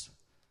this.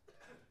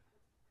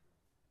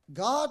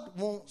 God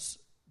wants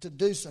to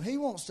do so. He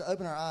wants to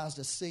open our eyes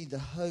to see the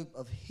hope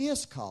of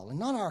his calling,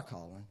 not our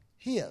calling,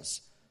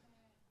 his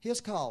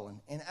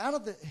calling. And out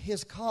of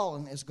his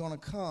calling is going to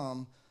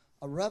come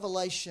a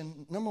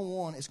revelation. Number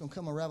one, it's going to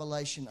come a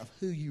revelation of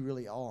who you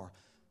really are,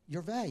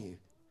 your value,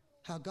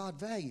 how God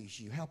values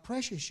you, how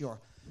precious you are,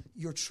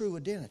 your true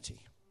identity.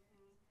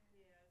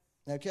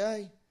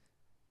 Okay?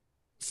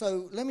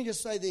 So let me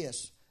just say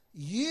this.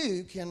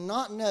 You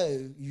cannot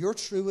know your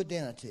true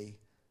identity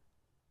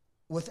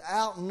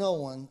without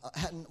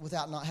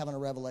not having a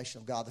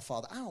revelation of God the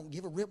Father. I don't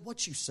give a rip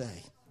what you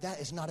say. That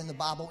is not in the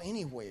Bible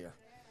anywhere.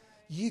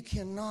 You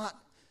can't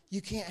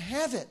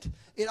have it.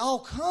 It all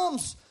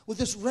comes with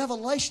this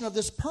revelation of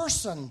this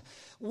person.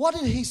 What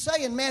did he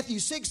say in Matthew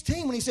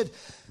 16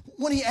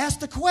 when he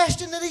asked the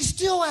question that he's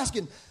still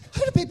asking?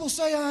 Who do people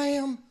say I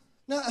am?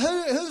 Now,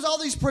 who's all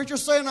these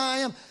preachers saying I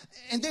am?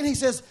 And then he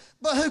says,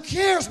 but who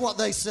cares what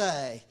they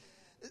say?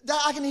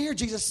 I can hear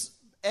Jesus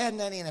adding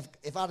that in.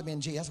 If I'd have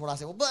been Jesus, that's what I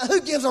said. Well, but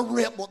who gives a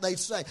rip what they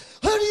say?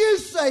 Who do you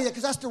say that?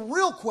 Because that's the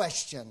real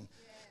question.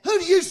 Who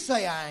do you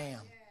say I am?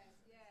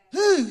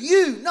 Who?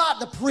 You, not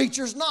the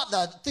preachers, not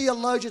the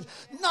theologians,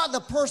 not the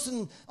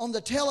person on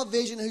the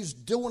television who's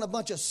doing a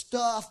bunch of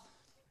stuff.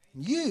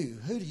 You,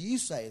 who do you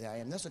say that I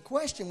am? That's a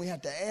question we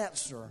have to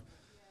answer.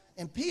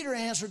 And Peter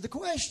answered the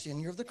question,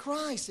 you're the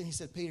Christ. And he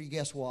said, Peter,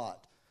 guess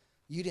what?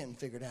 You didn't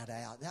figure that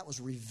out. That was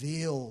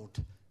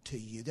revealed to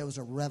you. There was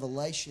a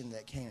revelation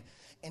that came.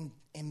 And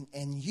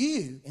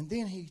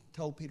then he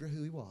told Peter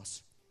who he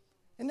was.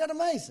 Isn't that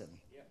amazing?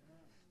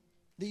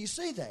 Do you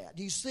see that?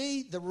 Do you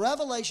see the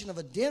revelation of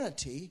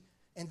identity?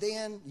 And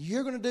then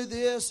you're going to do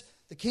this,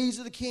 the keys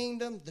of the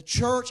kingdom, the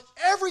church,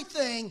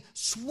 everything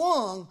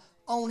swung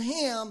on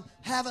him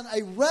having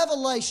a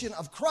revelation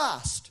of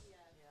Christ,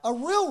 a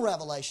real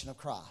revelation of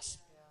Christ,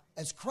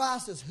 as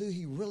Christ is who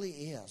he really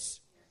is.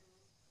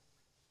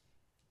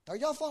 Are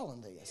y'all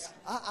following this?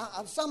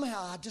 I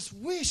somehow I just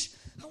wish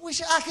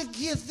I could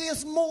give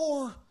this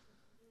more.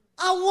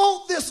 I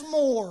want this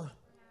more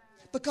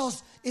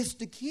because it's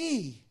the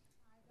key.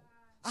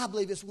 I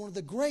believe it's one of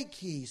the great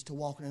keys to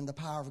walking in the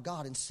power of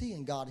God and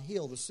seeing God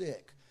heal the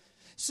sick.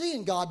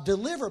 Seeing God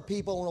deliver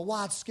people on a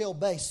wide-scale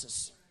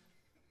basis.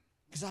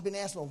 Because I've been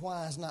asking, well,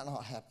 why is that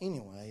not happening?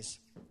 Anyways,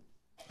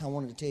 I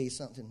wanted to tell you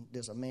something.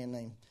 There's a man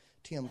named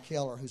Tim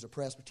Keller who's a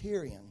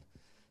Presbyterian.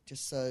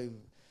 Just so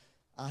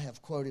I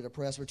have quoted a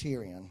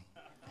Presbyterian.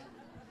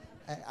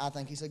 I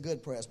think he's a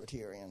good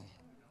Presbyterian.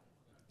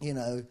 You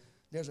know,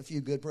 there's a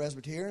few good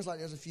Presbyterians like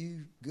there's a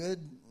few good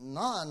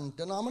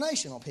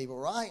non-denominational people,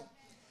 right?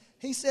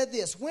 He said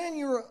this, when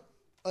your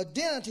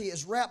identity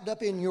is wrapped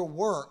up in your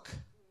work,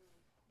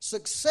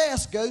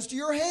 success goes to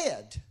your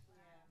head.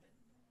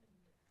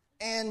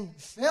 And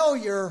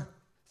failure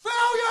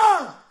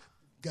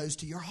goes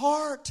to your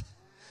heart.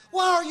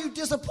 Why are you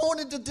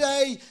disappointed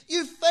today?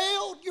 You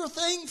failed. Your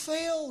thing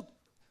failed.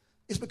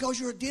 It's because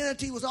your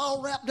identity was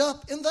all wrapped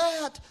up in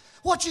that.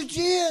 What you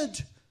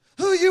did,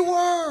 who you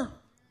were,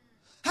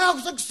 how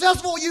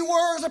successful you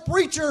were as a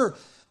preacher,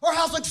 or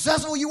how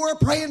successful you were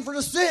praying for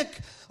the sick,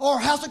 or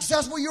how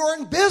successful you were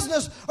in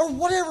business, or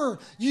whatever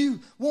you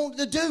want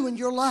to do in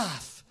your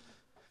life.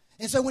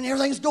 And so when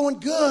everything's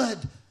going good,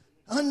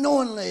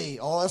 unknowingly,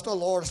 oh, it's the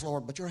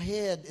Lord, but your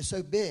head is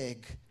so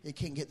big, it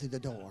can't get through the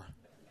door.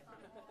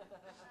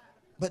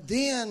 But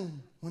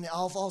then, when it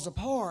all falls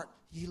apart,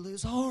 you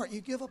lose heart. You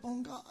give up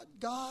on God.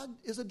 God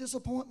is a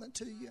disappointment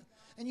to you.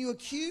 And you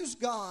accuse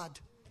God.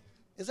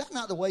 Is that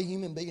not the way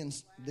human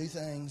beings do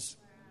things?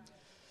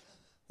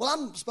 Well,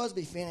 I'm supposed to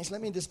be finished. Let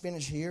me just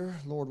finish here,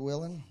 Lord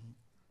willing.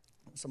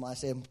 Somebody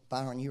said,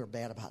 Byron, you are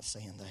bad about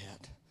saying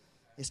that.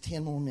 It's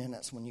 10 more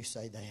minutes when you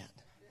say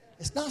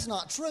that. That's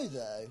not true,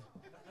 though.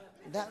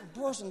 That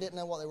person didn't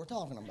know what they were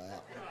talking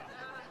about.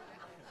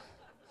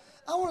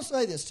 I want to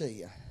say this to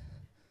you.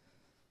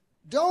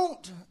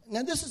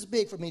 Now this is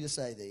big for me to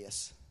say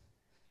this.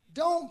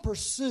 Don't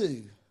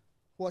pursue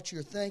what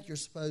you think you're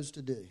supposed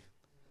to do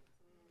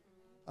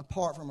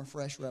apart from a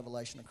fresh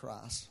revelation of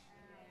Christ.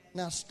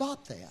 Now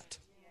stop that.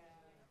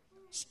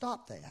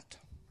 Stop that.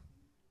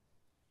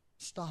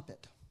 Stop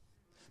it.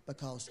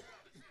 Because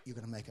you're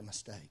going to make a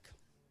mistake.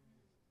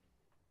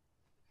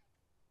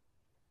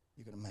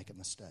 You're going to make a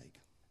mistake.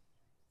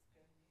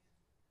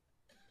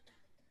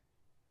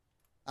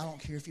 I don't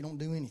care if you don't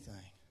do anything.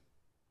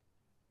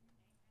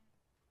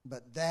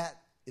 But that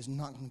is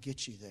not going to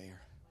get you there.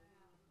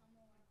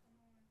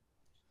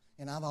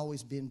 And I've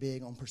always been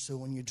big on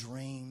pursuing your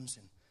dreams.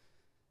 And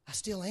I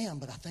still am,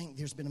 but I think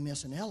there's been a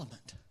missing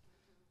element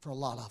for a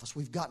lot of us.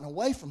 We've gotten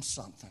away from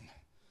something.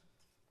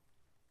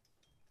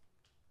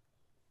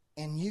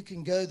 And you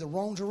can go the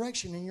wrong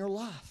direction in your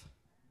life.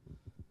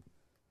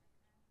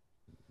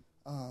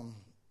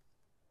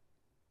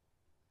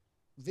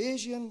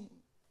 Vision,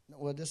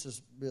 well, this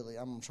is really,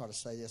 I'm going to try to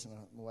say this in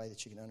a way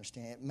that you can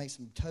understand. It makes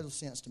some total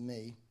sense to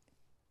me.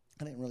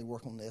 I didn't really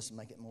work on this and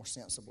make it more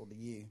sensible to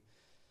you.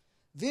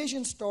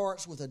 Vision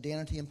starts with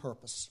identity and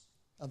purpose.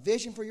 A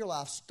vision for your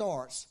life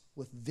starts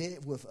with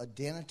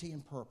identity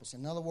and purpose.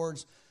 In other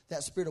words,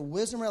 that spirit of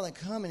wisdom rather than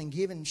coming and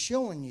giving and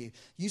showing you,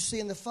 you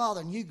seeing the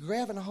Father and you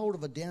grabbing a hold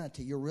of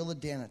identity, your real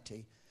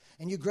identity,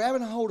 and you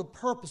grabbing a hold of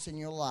purpose in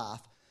your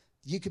life,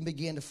 you can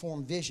begin to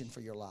form vision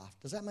for your life.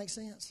 Does that make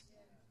sense?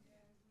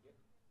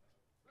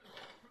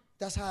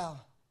 That's how.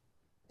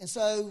 And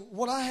so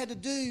what I had to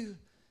do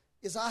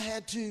is I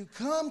had to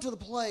come to the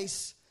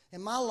place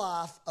in my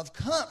life of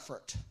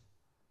comfort,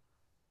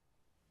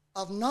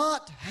 of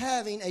not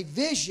having a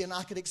vision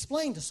I could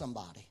explain to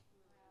somebody.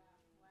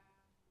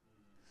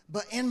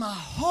 But in my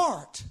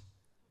heart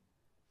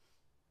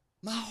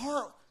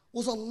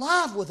was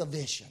alive with a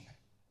vision.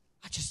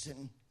 I just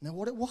didn't know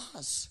what it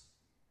was.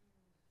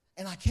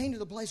 And I came to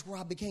the place where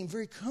I became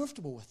very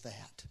comfortable with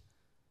that.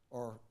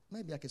 Or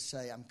maybe I could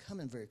say I'm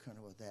coming very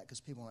comfortable with that because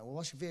people are like, well,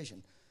 what's your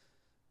vision?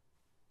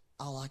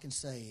 All I can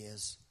say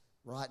is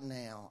right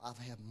now I've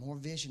had more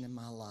vision in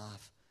my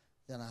life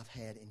than I've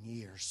had in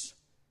years.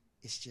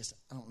 It's just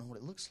I don't know what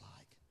it looks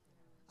like.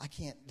 I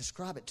can't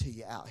describe it to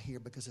you out here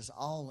because it's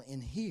all in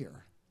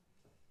here.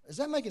 Is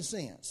that making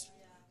sense?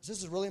 Yeah.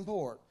 This is really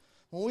important.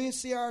 When we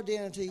see our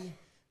identity,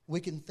 we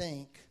can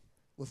think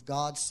with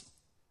God's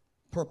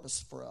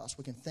purpose for us.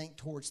 We can think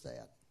towards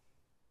that.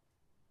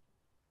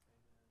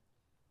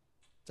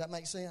 Does that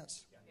make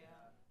sense? Yeah.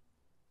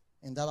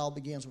 And that all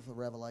begins with a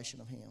revelation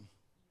of Him.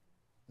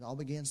 It all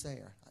begins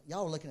there.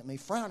 Y'all are looking at me,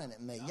 frowning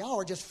at me. Y'all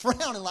are just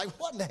frowning like,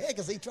 what in the heck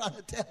is he trying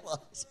to tell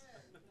us?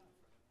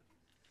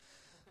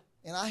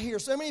 And I hear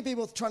so many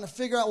people trying to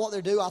figure out what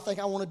they do. I think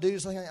I want to do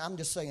something. I'm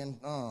just saying,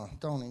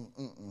 don't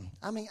even,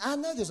 I mean, I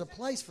know there's a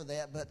place for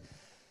that, but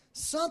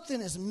something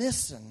is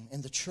missing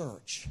in the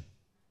church.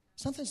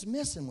 Something's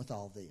missing with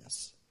all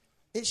this.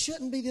 It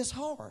shouldn't be this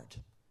hard.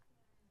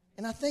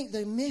 And I think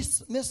the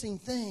missing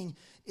thing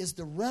is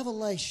the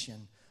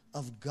revelation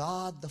of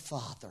God the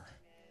Father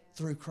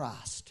through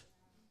Christ.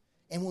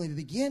 And when we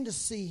begin to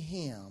see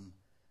Him,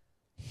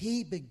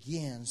 He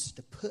begins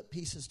to put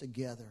pieces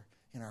together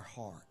in our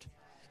heart.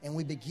 And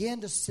we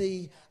begin to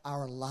see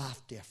our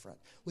life different.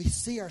 We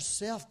see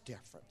ourselves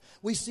different.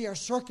 We see our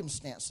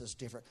circumstances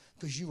different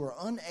because you are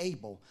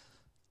unable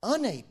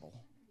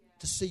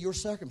to see your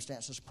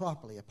circumstances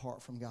properly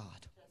apart from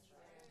God.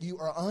 You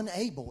are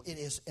unable. It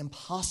is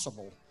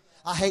impossible.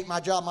 I hate my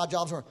job. My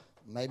job's hard.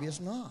 Maybe it's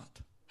not.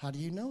 How do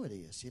you know it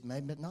is? It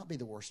may not be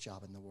the worst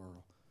job in the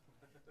world.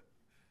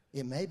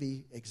 It may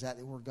be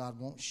exactly where God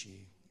wants you.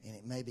 And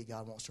it may be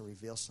God wants to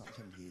reveal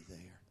something to you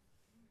there.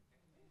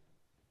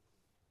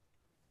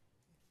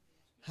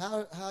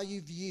 How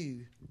you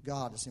view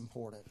God is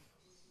important.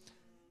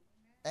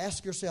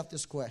 Ask yourself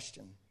this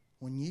question.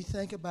 When you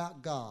think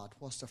about God,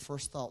 what's the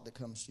first thought that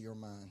comes to your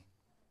mind?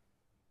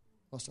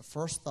 What's the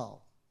first thought?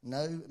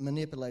 No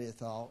manipulated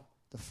thought,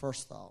 the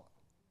first thought.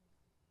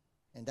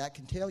 And that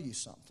can tell you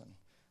something.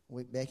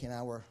 Becky and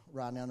I were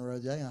riding down the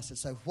road today, and I said,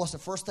 so what's the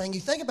first thing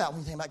you think about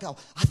when you think about God?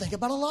 I think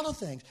about a lot of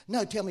things.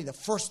 No, tell me the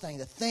first thing,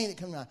 the thing that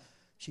comes to mind.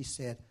 She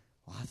said,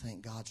 well, I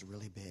think God's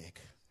really big.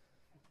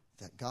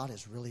 That God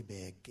is really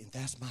big. And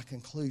that's my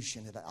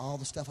conclusion. That all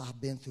the stuff I've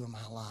been through in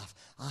my life,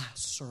 I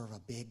serve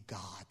a big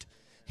God.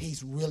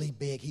 He's really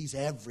big. He's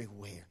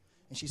everywhere.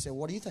 And she said,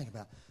 what do you think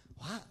about?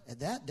 Well, at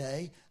that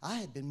day, I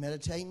had been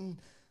meditating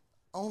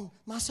on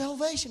my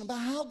salvation, about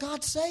how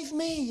God saved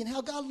me and how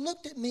God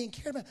looked at me and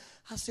cared about me.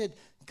 I said,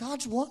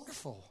 God's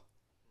wonderful.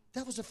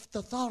 That was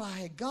the thought I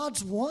had.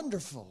 God's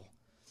wonderful.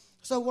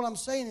 So what I'm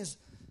saying is,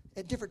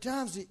 at different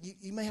times,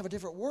 you may have a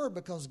different word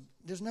because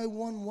there's no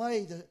one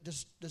way to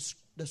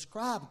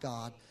describe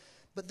God.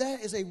 But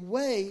that is a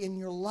way in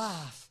your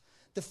life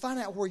to find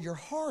out where your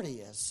heart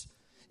is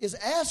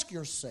ask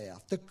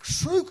yourself the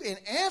truth and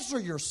answer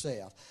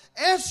yourself.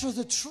 Answer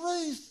the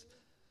truth.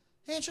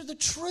 Answer the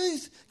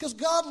truth, because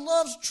God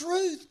loves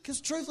truth, because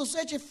truth will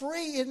set you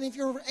free. And if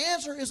your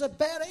answer is a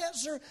bad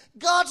answer,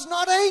 God's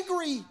not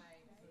angry.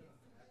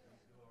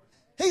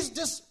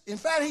 He's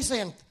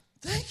saying,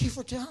 thank you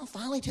for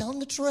finally telling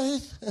the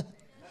truth.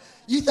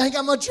 You think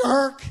I'm a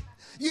jerk?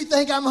 You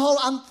think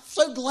I'm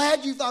so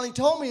glad you finally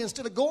told me,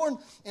 instead of going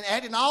and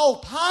acting all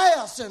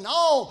pious and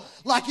all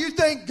like you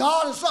think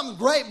God is something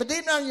great, but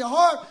deep down in your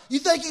heart, you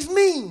think He's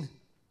mean.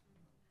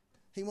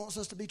 He wants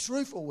us to be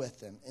truthful with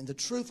Him, and the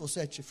truth will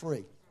set you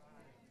free.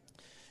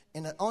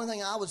 And the only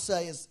thing I would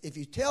say is, if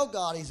you tell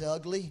God He's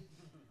ugly,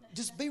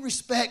 just be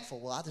respectful.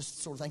 Well, I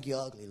just sort of think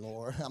you're ugly,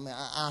 Lord. I mean,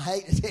 I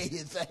hate to tell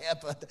you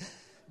that, but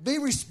be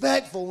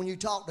respectful when you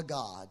talk to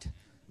God,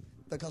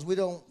 because we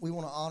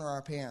want to honor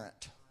our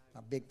parent,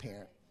 our big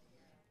parent.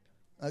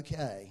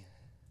 Okay,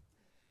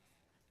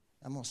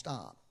 I'm going to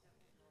stop.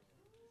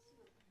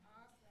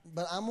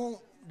 But I'm going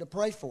to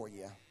pray for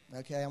you.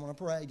 Okay, I'm going to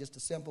pray just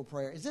a simple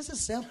prayer. This is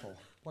simple.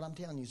 What I'm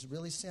telling you is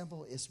really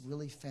simple. It's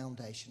really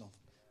foundational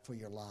for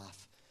your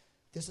life.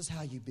 This is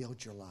how you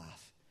build your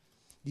life.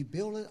 You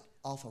build it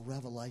off a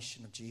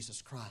revelation of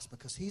Jesus Christ,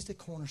 because He's the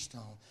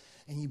cornerstone.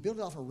 And you build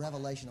it off a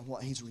revelation of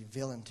what He's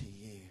revealing to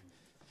you.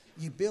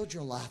 You build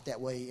your life that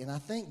way. And I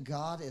think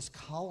God is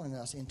calling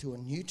us into a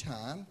new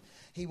time.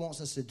 He wants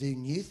us to do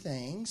new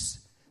things.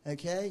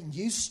 Okay,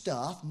 new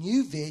stuff,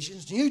 new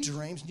visions, new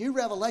dreams, new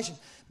revelations.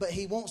 But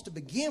He wants to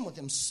begin with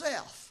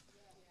Himself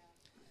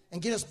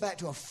and get us back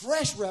to a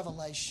fresh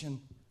revelation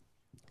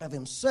of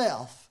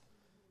Himself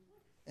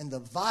and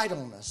the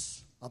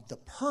vitalness of the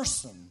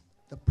person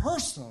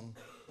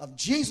of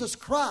Jesus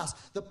Christ,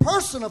 the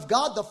person of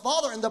God the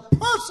Father, and the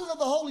person of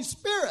the Holy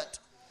Spirit.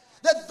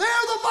 That they're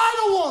the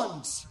vital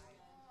ones.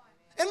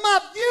 And my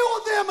view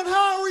of them and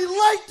how I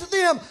relate to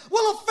them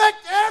will affect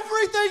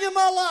everything in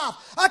my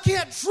life. I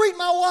can't treat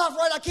my wife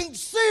right. I can't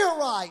see her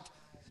right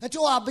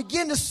until I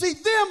begin to see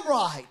them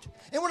right.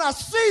 And when I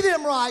see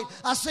them right,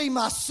 I see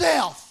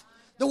myself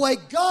the way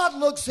God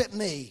looks at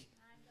me.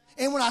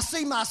 And when I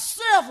see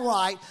myself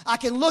right, I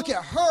can look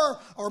at her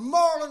or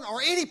Marlon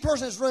or any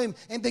person in this room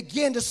and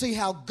begin to see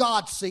how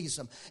God sees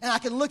them. And I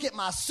can look at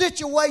my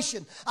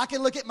situation. I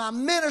can look at my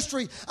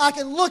ministry. I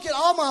can look at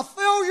all my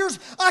failures.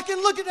 I can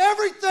look at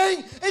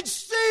everything and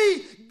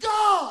see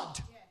God.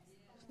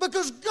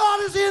 Because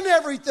God is in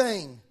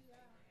everything.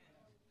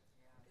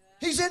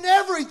 He's in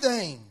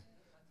everything.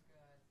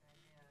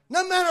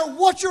 No matter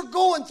what you're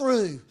going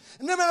through,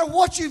 no matter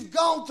what you've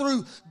gone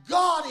through,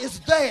 God is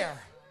there.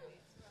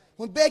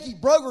 When Becky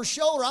broke her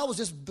shoulder, I was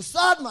just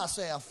beside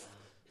myself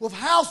with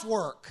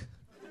housework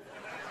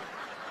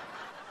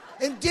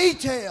and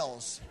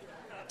details.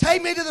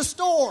 Take me to the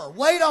store.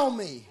 Wait on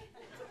me.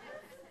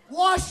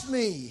 Wash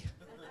me.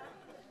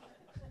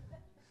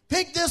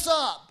 Pick this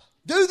up.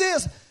 Do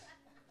this.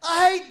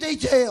 I hate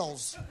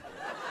details.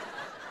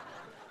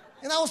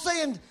 And I was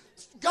saying,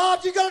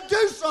 God, you got to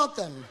do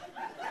something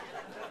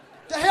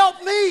to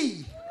help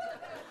me.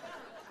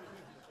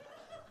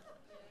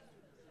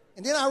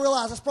 And then I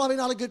realized that's probably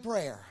not a good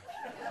prayer.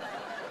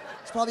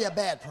 It's probably a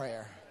bad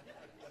prayer.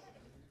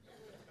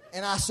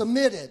 And I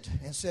submitted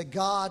and said,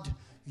 God,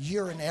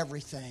 you're in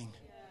everything.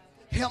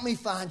 Help me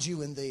find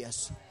you in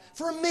this.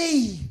 For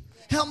me,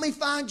 help me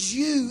find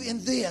you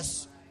in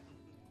this.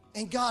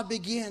 And God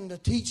began to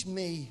teach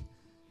me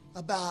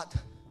about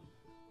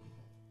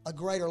a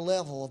greater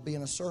level of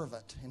being a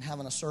servant and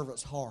having a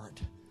servant's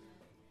heart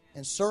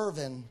and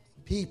serving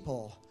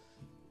people,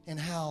 and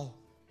how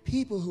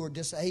people who are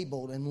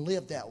disabled and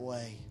live that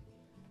way,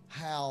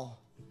 how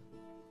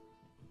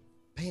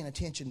paying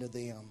attention to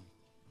them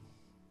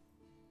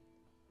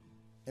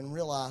and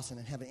realizing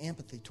and having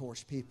empathy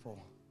towards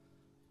people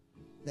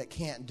that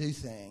can't do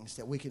things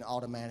that we can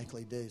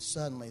automatically do.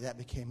 Suddenly that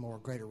became more a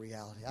greater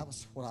reality. That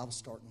was what I was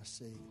starting to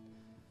see.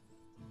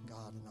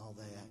 God and all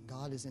that.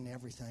 God is in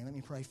everything. Let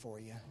me pray for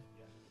you.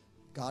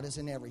 God is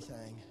in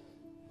everything.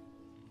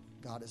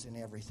 God is in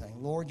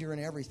everything. Lord, you're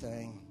in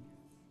everything.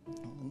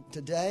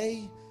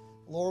 Today,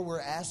 Lord, we're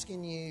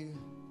asking you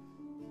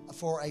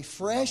for a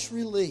fresh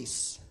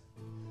release,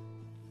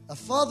 a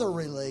further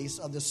release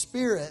of the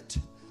spirit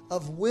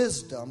of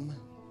wisdom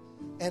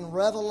and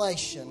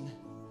revelation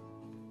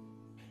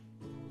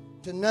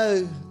to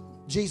know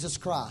Jesus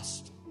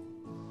Christ.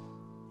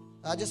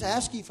 I just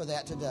ask you for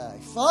that today.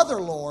 Father,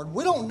 Lord,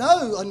 we don't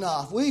know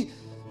enough.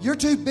 You're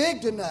too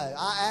big to know.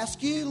 I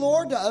ask you,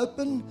 Lord, to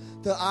open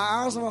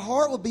our eyes of our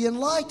heart will be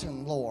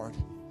enlightened, Lord,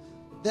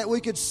 that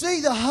we could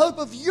see the hope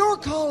of your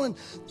calling,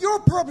 your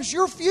purpose,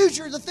 your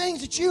future, the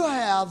things that you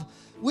have.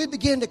 We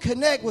begin to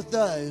connect with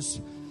those.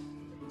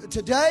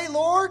 Today,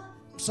 Lord,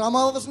 some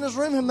of us in this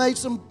room have made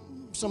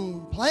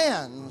some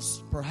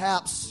plans.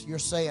 Perhaps you're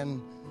saying,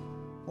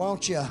 why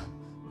don't you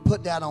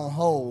put that on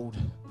hold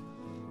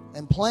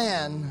and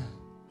plan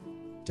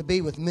to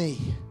be with me?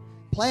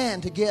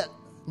 Plan to get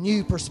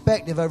new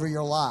perspective over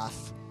your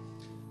life.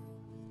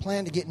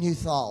 Plan to get new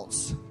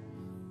thoughts.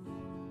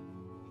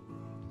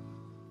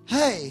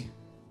 Hey,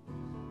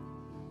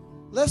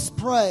 let's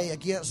pray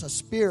against a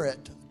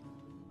spirit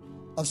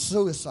of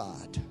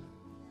suicide.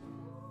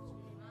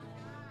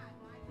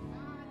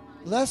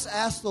 Let's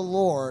ask the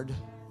Lord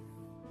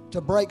to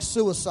break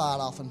suicide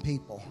off in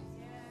people.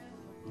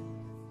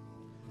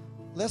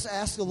 Let's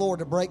ask the Lord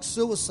to break a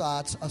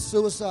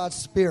suicide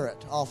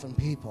spirit off in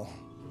people.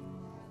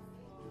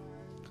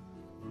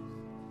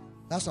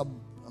 That's a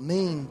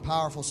mean,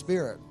 powerful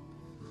spirit.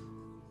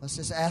 Let's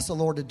just ask the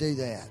Lord to do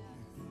that.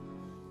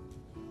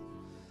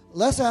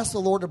 Let's ask the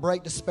Lord to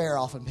break despair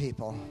off in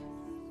people,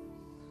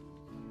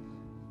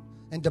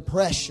 and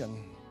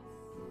depression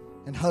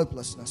and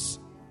hopelessness.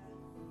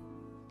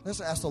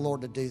 Let's ask the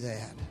Lord to do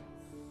that.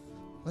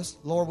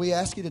 Lord, we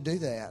ask you to do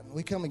that.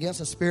 We come against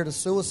the spirit of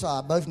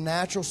suicide, both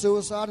natural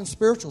suicide and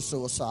spiritual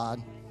suicide.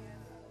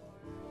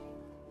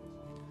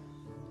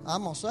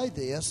 I'm going to say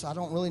this. I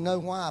don't really know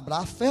why, but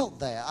I felt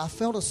that. I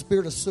felt a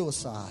spirit of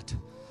suicide.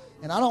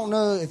 And I don't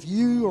know if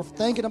you are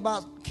thinking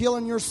about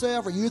killing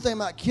yourself or you think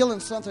about killing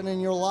something in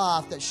your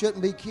life that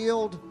shouldn't be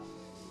killed.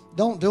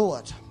 Don't do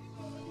it.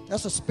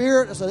 That's a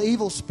spirit. That's an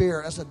evil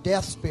spirit. That's a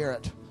death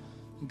spirit.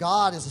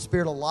 God is the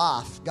spirit of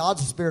life.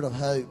 God's the spirit of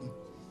hope.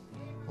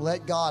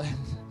 Let God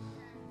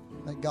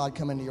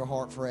come into your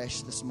heart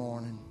fresh this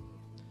morning.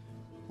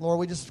 Lord,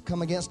 we just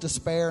come against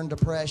despair and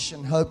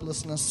depression,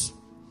 hopelessness.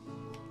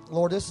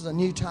 Lord, this is a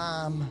new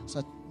time. It's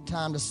a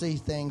time to see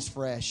things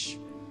fresh.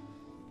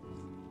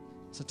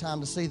 It's a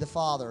time to see the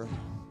Father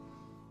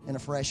in a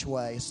fresh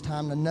way. It's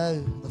time to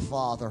know the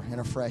Father in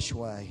a fresh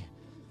way.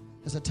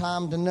 It's a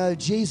time to know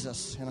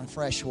Jesus in a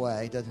fresh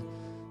way,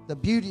 the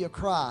beauty of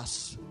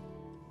Christ.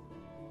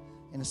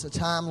 And it's a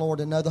time, Lord,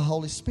 to know the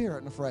Holy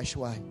Spirit in a fresh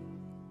way.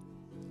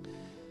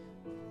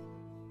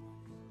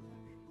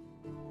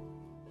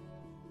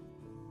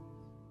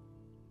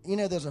 You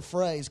know, there's a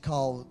phrase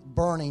called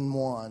burning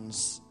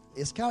ones.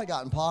 It's kind of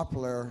gotten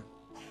popular,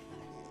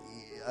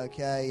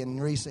 in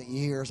recent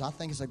years. I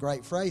think it's a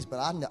great phrase, but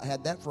I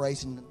had that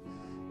phrase in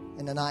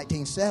the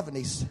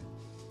 1970s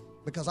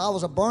because I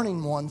was a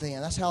burning one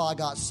then. That's how I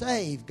got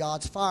saved.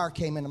 God's fire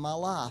came into my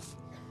life.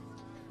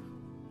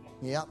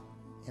 Yep.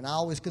 And I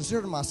always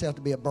considered myself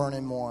to be a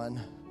burning one.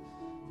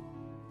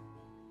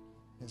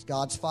 As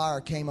God's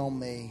fire came on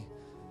me,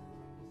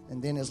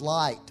 and then His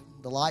light,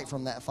 the light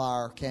from that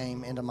fire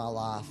came into my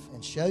life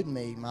and showed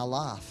me my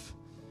life.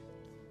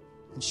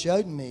 And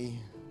showed me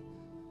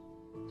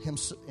Him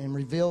and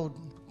revealed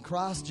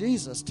Christ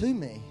Jesus to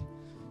me.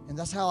 And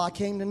that's how I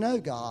came to know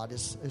God,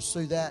 is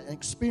through that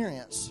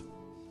experience.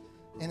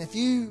 And if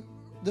you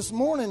this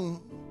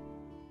morning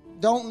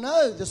don't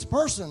know this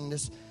person,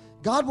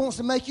 God wants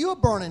to make you a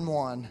burning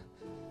one.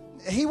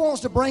 He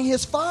wants to bring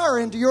His fire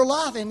into your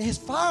life, and His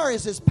fire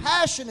is His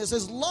passion, is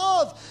His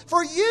love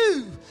for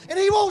you. And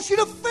He wants you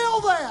to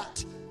feel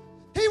that.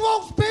 He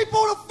wants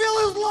people to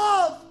feel His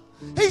love.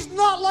 He's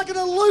not like an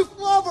aloof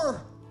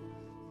lover.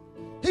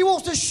 He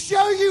wants to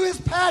show you His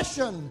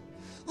passion.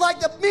 Like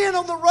the men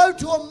on the road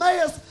to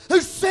Emmaus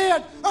who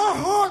said, our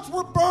hearts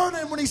were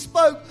burning when He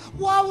spoke.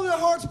 Why were their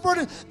hearts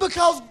burning?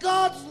 Because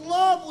God's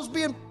love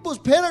was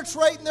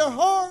penetrating their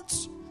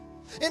hearts.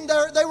 And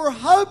they were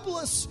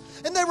hopeless.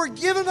 And they were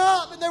giving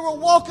up. And they were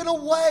walking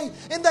away.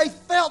 And they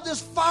felt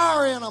this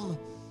fire in them.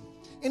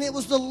 And it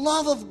was the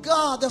love of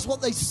God. That's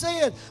what they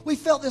said. We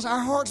felt this, our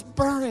hearts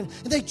burning.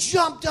 And they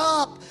jumped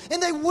up.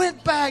 And they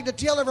went back to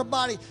tell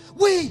everybody,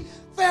 we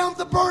found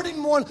the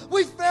burning one.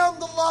 We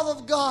found the love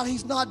of God.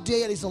 He's not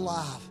dead. He's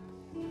alive.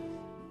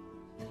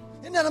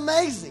 Isn't that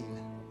amazing?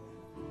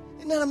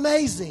 Isn't that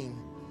amazing?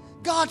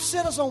 God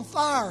set us on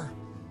fire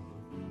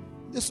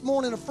this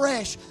morning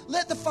afresh.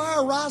 Let the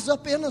fire rise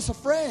up in us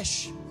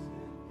afresh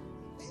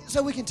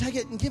so we can take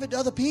it and give it to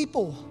other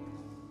people.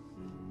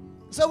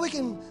 So we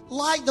can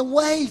light the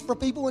way for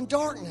people in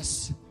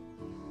darkness.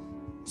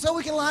 So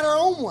we can light our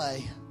own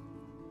way.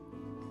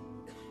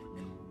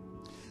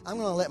 I'm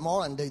going to let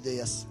Marlon do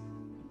this.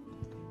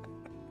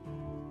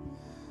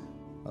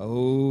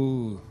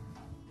 Oh,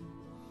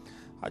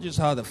 I just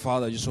how the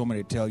Father just want me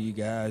to tell you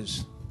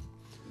guys,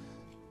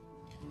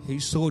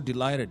 He's so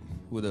delighted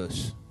with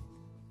us.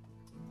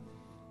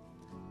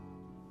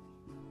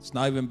 It's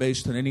not even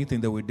based on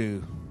anything that we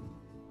do.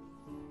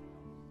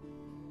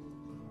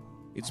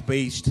 It's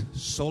based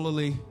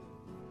solely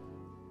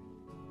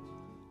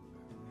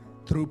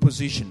through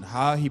position,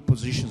 how He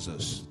positions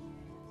us.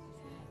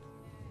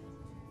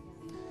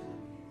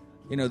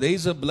 You know,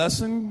 there's a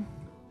blessing,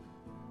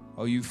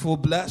 or you feel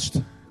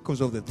blessed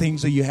because of the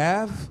things that you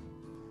have.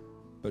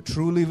 But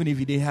truly, even if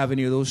you didn't have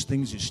any of those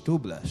things, you're still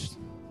blessed.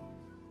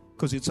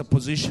 Because it's a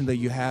position that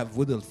you have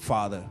with the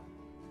Father.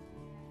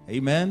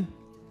 Amen?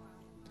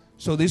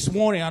 So this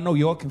morning, I know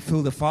you all can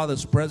feel the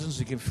Father's presence.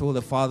 You can feel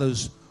the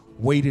Father's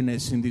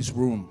weightiness in this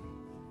room.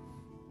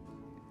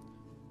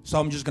 So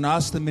I'm just going to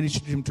ask the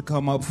ministry team to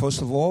come up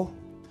first of all.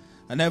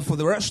 And then for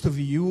the rest of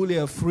you, you really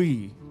are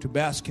free to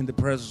bask in the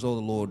presence of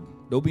the Lord.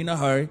 Don't be in a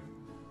hurry.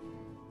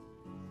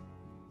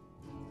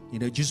 You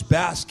know, just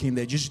bask in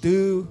there. Just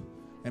do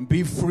and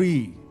be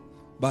free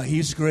by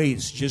His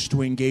grace just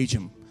to engage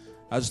Him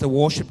as the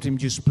worship team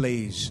just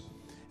plays.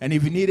 And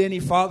if you need any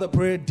further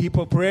prayer,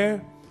 deeper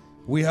prayer,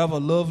 we have a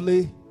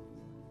lovely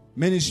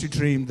ministry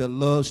team that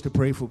loves to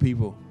pray for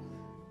people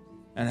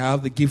and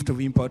have the gift of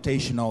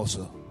impartation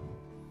also.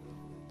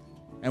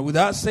 And with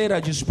that said,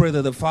 I just pray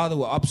that the Father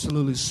will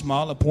absolutely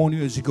smile upon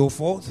you as you go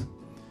forth,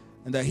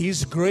 and that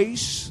His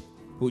grace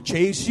will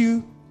chase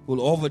you,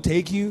 will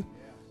overtake you,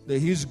 that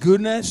His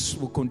goodness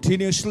will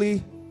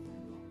continuously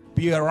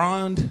be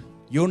around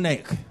your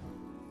neck,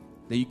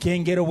 that you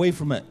can't get away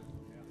from it,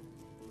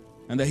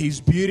 and that His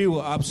beauty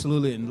will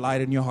absolutely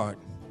enlighten your heart.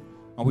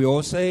 And we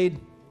all say,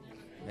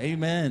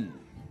 Amen.